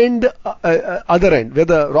the end, other end, where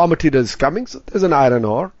the raw material is coming. So there's an iron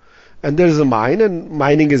ore, and there's a mine, and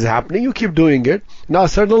mining is happening. You keep doing it. Now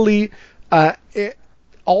suddenly, now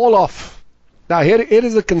here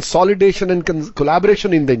is a consolidation and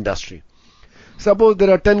collaboration in the industry. Suppose there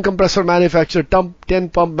are 10 compressor manufacturers, 10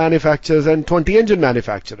 pump manufacturers, and 20 engine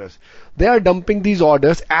manufacturers. They are dumping these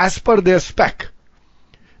orders as per their spec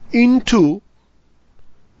into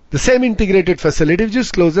the same integrated facility which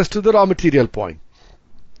is closest to the raw material point.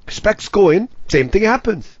 Specs go in, same thing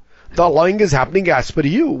happens. The alloying is happening as per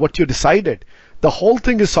you, what you decided. The whole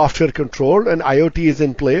thing is software controlled and IoT is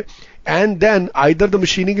in play, and then either the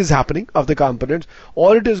machining is happening of the components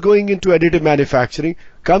or it is going into additive manufacturing,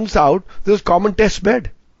 comes out, there's common test bed.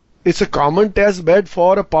 It's a common test bed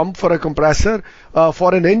for a pump, for a compressor,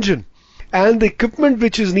 for an engine. And the equipment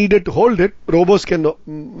which is needed to hold it, robots can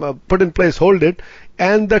put in place, hold it,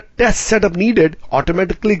 and the test setup needed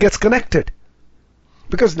automatically gets connected.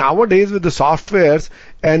 Because nowadays with the softwares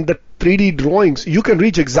and the 3D drawings, you can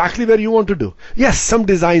reach exactly where you want to do. Yes, some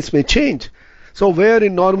designs may change. So where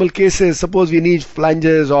in normal cases, suppose we need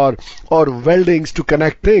flanges or weldings to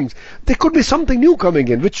connect things, there could be something new coming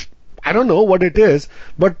in, which I don't know what it is,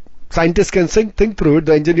 but scientists can think through it,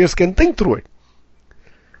 the engineers can think through it.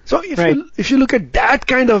 So if you look at that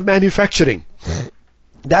kind of manufacturing,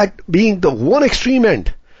 that being the one extreme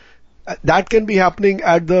end, that can be happening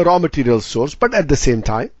at the raw material source, but at the same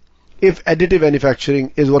time, if additive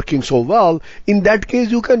manufacturing is working so well, in that case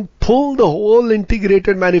you can pull the whole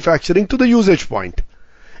integrated manufacturing to the usage point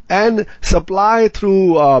and supply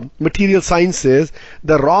through material sciences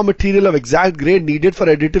the raw material of exact grade needed for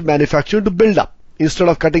additive manufacturing to build up instead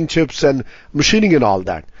of cutting chips and machining and all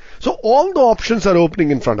that. So all the options are opening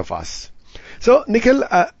in front of us. So Nikhil,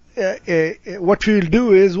 what we will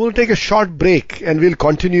do is we'll take a short break and we'll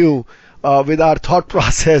continue with our thought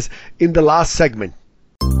process in the last segment.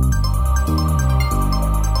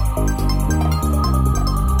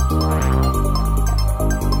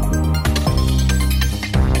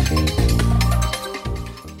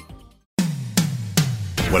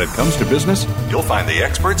 When it comes to business, you'll find the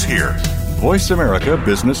experts here. Voice America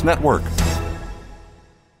Business Network.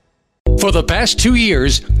 For the past 2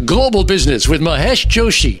 years, Global Business with Mahesh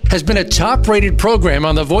Joshi has been a top-rated program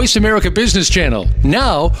on the Voice America Business Channel.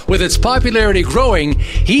 Now, with its popularity growing,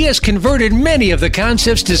 he has converted many of the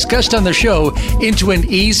concepts discussed on the show into an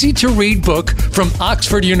easy-to-read book from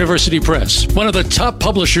Oxford University Press, one of the top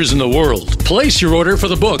publishers in the world. Place your order for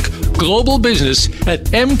the book, Global Business,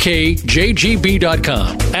 at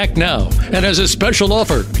mkjgb.com. Act now, and as a special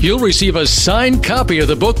offer, you'll receive a signed copy of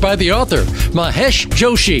the book by the author, Mahesh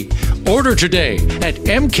Joshi. Order today at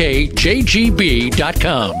mkjgb.com.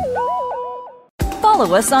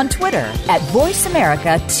 Follow us on Twitter at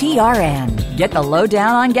VoiceAmericaTRN. Get the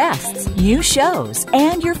lowdown on guests, new shows,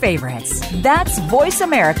 and your favorites. That's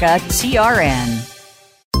VoiceAmericaTRN.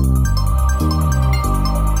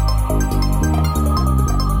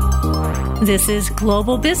 This is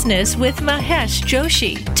Global Business with Mahesh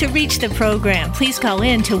Joshi. To reach the program, please call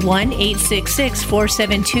in to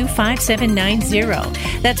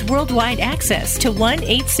 1-866-472-5790. That's worldwide access to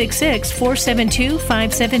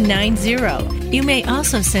 1-866-472-5790. You may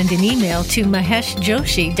also send an email to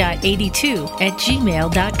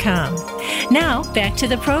maheshjoshi.82@gmail.com. Now, back to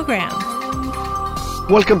the program.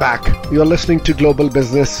 Welcome back. You're listening to Global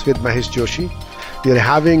Business with Mahesh Joshi. We are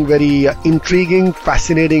having very intriguing,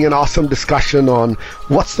 fascinating, and awesome discussion on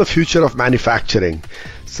what's the future of manufacturing.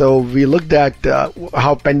 So we looked at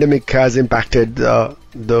how pandemic has impacted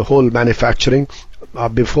the whole manufacturing.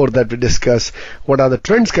 Before that, we discussed what are the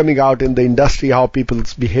trends coming out in the industry, how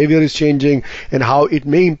people's behavior is changing, and how it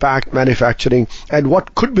may impact manufacturing, and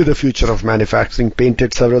what could be the future of manufacturing,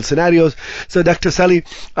 painted several scenarios. So Dr. Sally,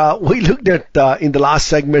 we looked at in the last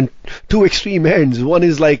segment two extreme ends. One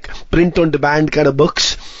is like print on demand kind of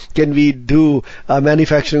books. Can we do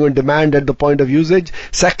manufacturing on demand at the point of usage?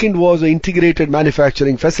 Second was integrated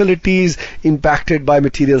manufacturing facilities impacted by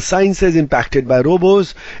material sciences, impacted by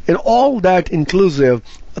robots, and all that inclusive.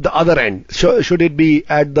 The other end, should it be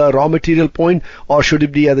at the raw material point or should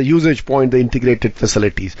it be at the usage point, the integrated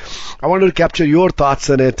facilities? I wanted to capture your thoughts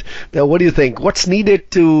on it. Now, what do you think? What's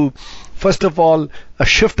needed to, first of all,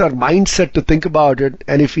 shift our mindset to think about it?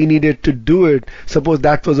 And if we needed to do it, suppose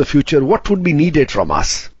that was the future, what would be needed from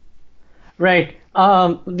us? Right.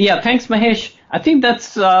 Yeah, thanks, Mahesh. I think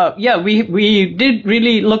that's, we did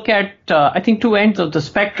really look at, I think, two ends of the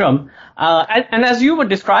spectrum. And as you were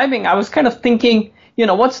describing, I was kind of thinking,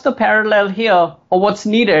 what's the parallel here or what's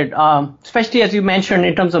needed, especially as you mentioned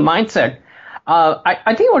in terms of mindset.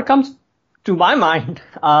 I think what comes to my mind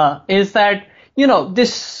is that,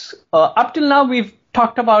 this, up till now, we've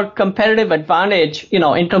talked about competitive advantage,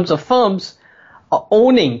 in terms of firms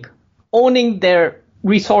owning their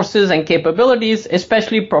resources and capabilities,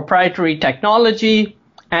 especially proprietary technology,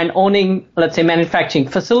 and owning, let's say, manufacturing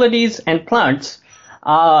facilities and plants,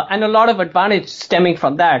 and a lot of advantage stemming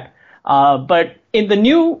from that. But in the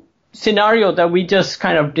new scenario that we just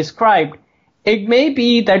kind of described, it may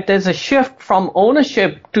be that there's a shift from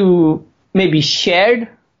ownership to maybe shared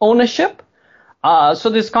ownership. So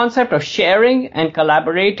this concept of sharing and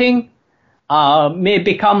collaborating may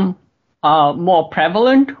become more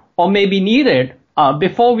prevalent or may be needed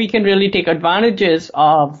before we can really take advantages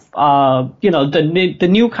of the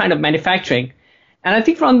new kind of manufacturing. And I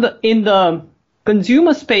think in the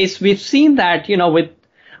consumer space, we've seen that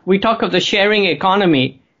we talk of the sharing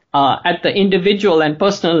economy at the individual and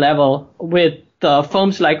personal level with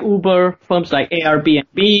firms like Uber, firms like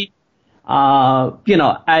Airbnb,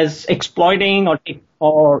 as exploiting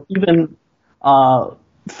or even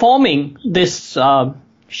forming this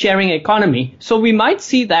sharing economy. So we might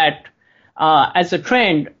see that as a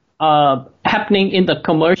trend happening in the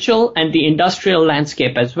commercial and the industrial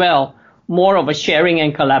landscape as well, more of a sharing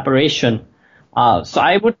and collaboration. So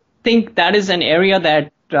I would think that is an area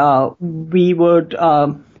that we would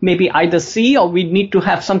maybe either see or we need to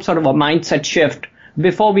have some sort of a mindset shift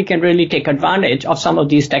before we can really take advantage of some of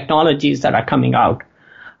these technologies that are coming out.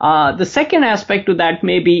 The second aspect to that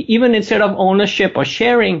may be, even instead of ownership or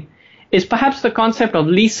sharing, is perhaps the concept of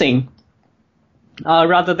leasing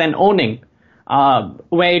rather than owning,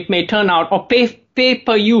 where it may turn out, or pay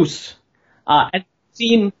per use, as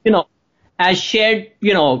seen, as shared,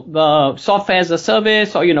 software as a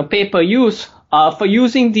service or, pay per use for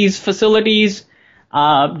using these facilities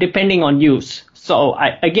depending on use. So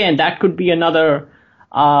again, that could be another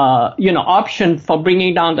option for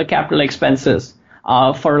bringing down the capital expenses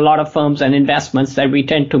for a lot of firms and investments that we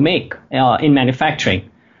tend to make in manufacturing.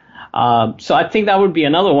 So I think that would be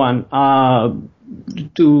another one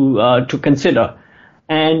to consider.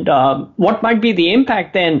 And what might be the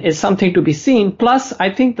impact then is something to be seen. Plus, I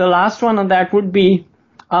think the last one on that would be,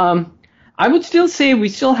 I would still say we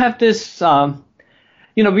still have this,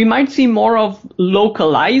 we might see more of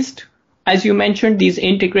localized, as you mentioned, these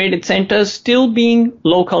integrated centers still being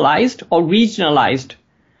localized or regionalized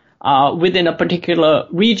within a particular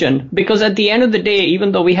region. Because at the end of the day,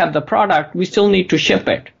 even though we have the product, we still need to ship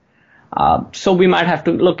it. So we might have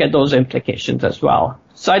to look at those implications as well.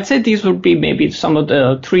 So I'd say these would be maybe some of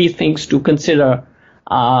the three things to consider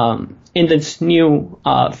in this new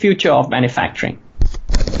future of manufacturing.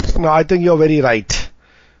 No, I think you're very right.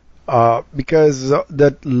 Because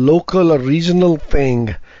that local or regional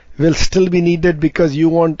thing will still be needed, because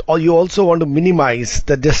you also want to minimize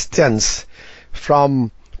the distance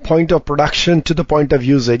from point of production to the point of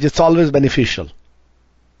usage. It's always beneficial.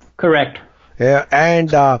 Correct. Yeah,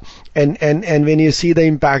 and when you see the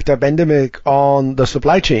impact of pandemic on the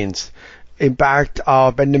supply chains, impact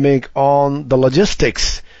of pandemic on the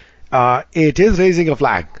logistics, it is raising a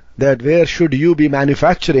flag that where should you be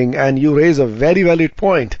manufacturing, and you raise a very valid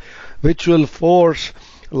point, which will force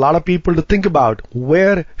a lot of people to think about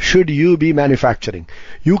where should you be manufacturing.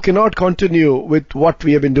 You cannot continue with what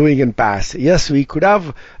we have been doing in past. Yes, we could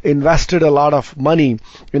have invested a lot of money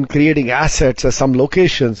in creating assets at some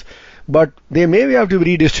locations, but they may have to be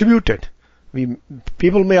redistributed.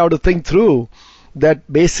 People may have to think through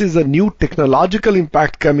that basis the new technological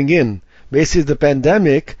impact coming in, basis the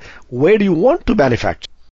pandemic, where do you want to manufacture?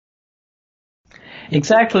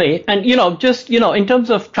 Exactly. And, in terms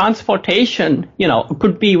of transportation,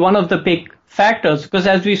 could be one of the big factors, because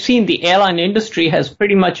as we've seen, the airline industry has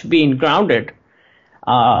pretty much been grounded,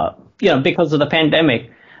 because of the pandemic.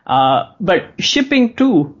 But shipping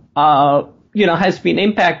too, has been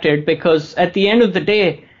impacted, because at the end of the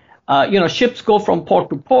day, ships go from port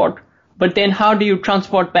to port, but then how do you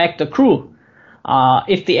transport back the crew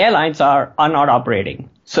if the airlines are not operating?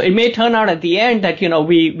 So it may turn out at the end that,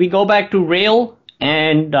 we go back to rail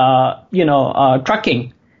and,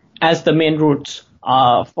 trucking as the main routes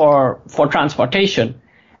for transportation.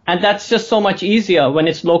 And that's just so much easier when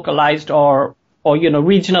it's localized or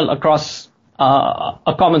regional across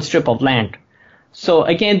a common strip of land. So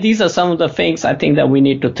again, these are some of the things I think that we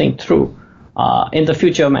need to think through in the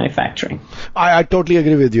future of manufacturing. I totally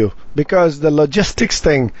agree with you, because the logistics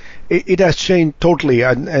thing, it has changed totally.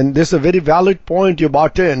 And this is a very valid point you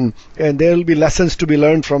brought in, and there will be lessons to be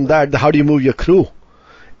learned from that. How do you move your crew?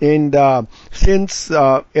 And since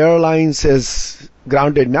airlines is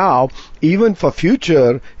grounded now, even for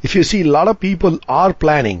future, if you see a lot of people are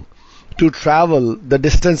planning to travel the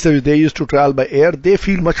distances they used to travel by air, they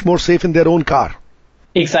feel much more safe in their own car.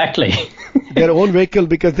 Exactly. Their own vehicle,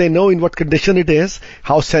 because they know in what condition it is,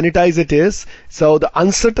 how sanitized it is. So the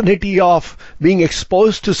uncertainty of being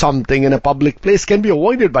exposed to something in a public place can be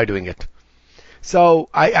avoided by doing it. So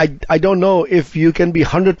I don't know if you can be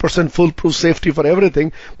 100% foolproof safety for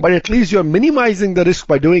everything, but at least you're minimizing the risk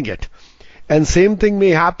by doing it. And same thing may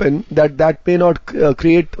happen that may not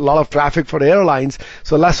create a lot of traffic for airlines,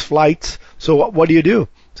 so less flights. So what do you do?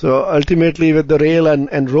 So ultimately, with the rail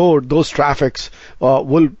and road, those traffics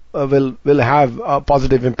will have a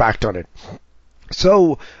positive impact on it.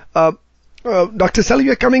 So, Dr. Selly, we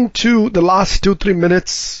are coming to the last 2-3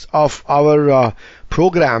 minutes of our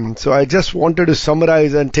program. So I just wanted to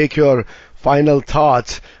summarize and take your final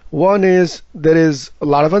thoughts. One is, there is a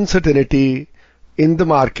lot of uncertainty in the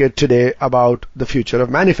market today about the future of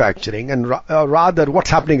manufacturing, and rather what's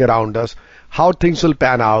happening around us, how things will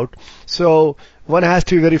pan out. So one has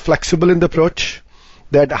to be very flexible in the approach,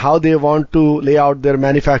 that how they want to lay out their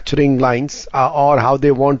manufacturing lines, or how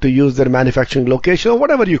they want to use their manufacturing location, or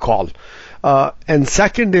whatever you call. And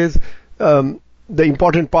second is the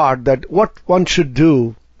important part, that what one should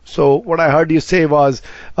do. So what I heard you say was,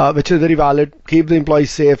 which is very valid, keep the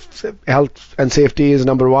employees safe, health and safety is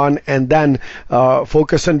number one, and then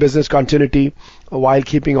focus on business continuity while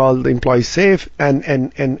keeping all the employees safe,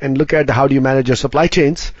 and look at how do you manage your supply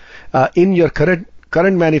chains in your current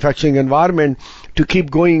manufacturing environment to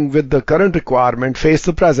keep going with the current requirement, face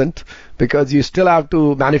the present, because you still have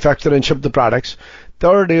to manufacture and ship the products.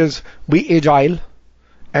 Third is, be agile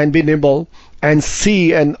and be nimble, and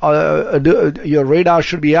see, and your radar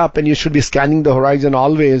should be up, and you should be scanning the horizon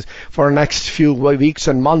always for the next few weeks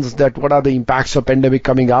and months, that what are the impacts of pandemic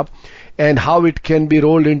coming up, and how it can be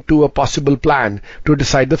rolled into a possible plan to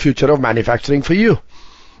decide the future of manufacturing for you.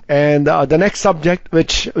 And the next subject,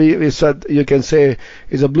 which we said you can say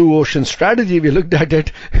is a blue ocean strategy, we looked at it.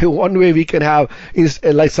 One way we can have is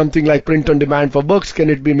like something like print on demand for books. Can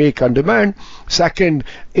it be make on demand? Second,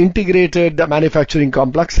 integrated manufacturing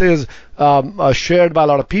complexes shared by a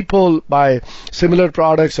lot of people, by similar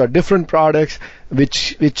products or different products,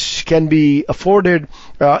 which can be afforded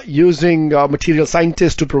using material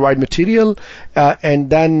scientists to provide material, and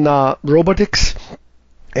then robotics,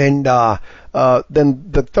 and then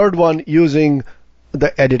the third one, using the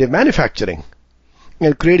additive manufacturing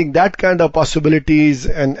and creating that kind of possibilities.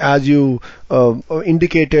 And as you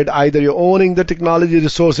indicated, either you're owning the technology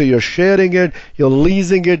resource, or you're sharing it, you're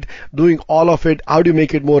leasing it, doing all of it. How do you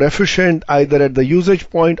make it more efficient, either at the usage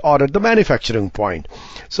point or at the manufacturing point?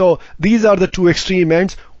 So these are the two extreme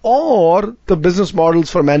ends, or the business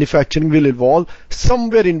models for manufacturing will evolve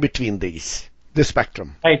somewhere in between this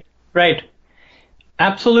spectrum. Right.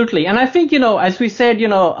 Absolutely. And I think, as we said,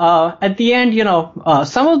 at the end,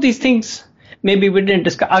 some of these things maybe we didn't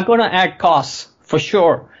discuss are going to add costs for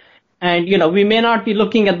sure. And, we may not be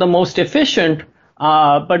looking at the most efficient,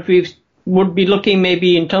 but we would be looking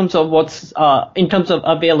maybe in terms of in terms of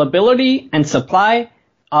availability and supply,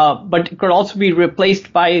 but it could also be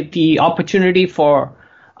replaced by the opportunity for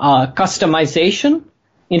customization,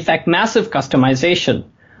 in fact, massive customization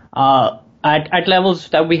at levels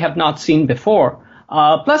that we have not seen before.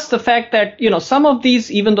 Plus the fact that, some of these,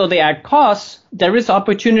 even though they add costs, there is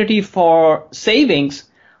opportunity for savings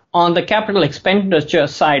on the capital expenditure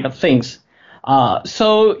side of things.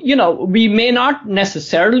 So, we may not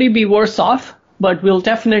necessarily be worse off, but we'll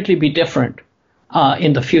definitely be different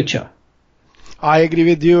in the future. I agree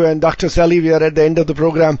with you. And Dr. Selly, we are at the end of the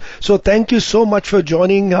program. So thank you so much for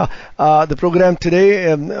joining the program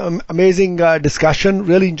today. Amazing discussion.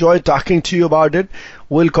 Really enjoyed talking to you about it.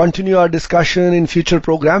 We'll continue our discussion in future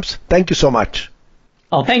programs. Thank you so much.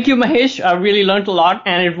 Oh, thank you, Mahesh. I really learned a lot,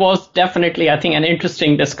 and it was definitely, I think, an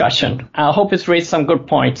interesting discussion. I hope it's raised some good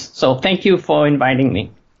points. So thank you for inviting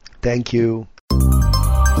me. Thank you.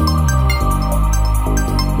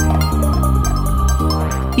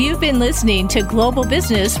 You've been listening to Global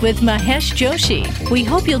Business with Mahesh Joshi. We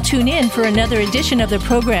hope you'll tune in for another edition of the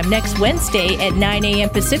program next Wednesday at 9 a.m.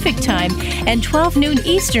 Pacific Time and 12 noon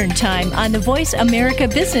Eastern Time on the Voice America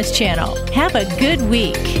Business Channel. Have a good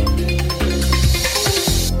week.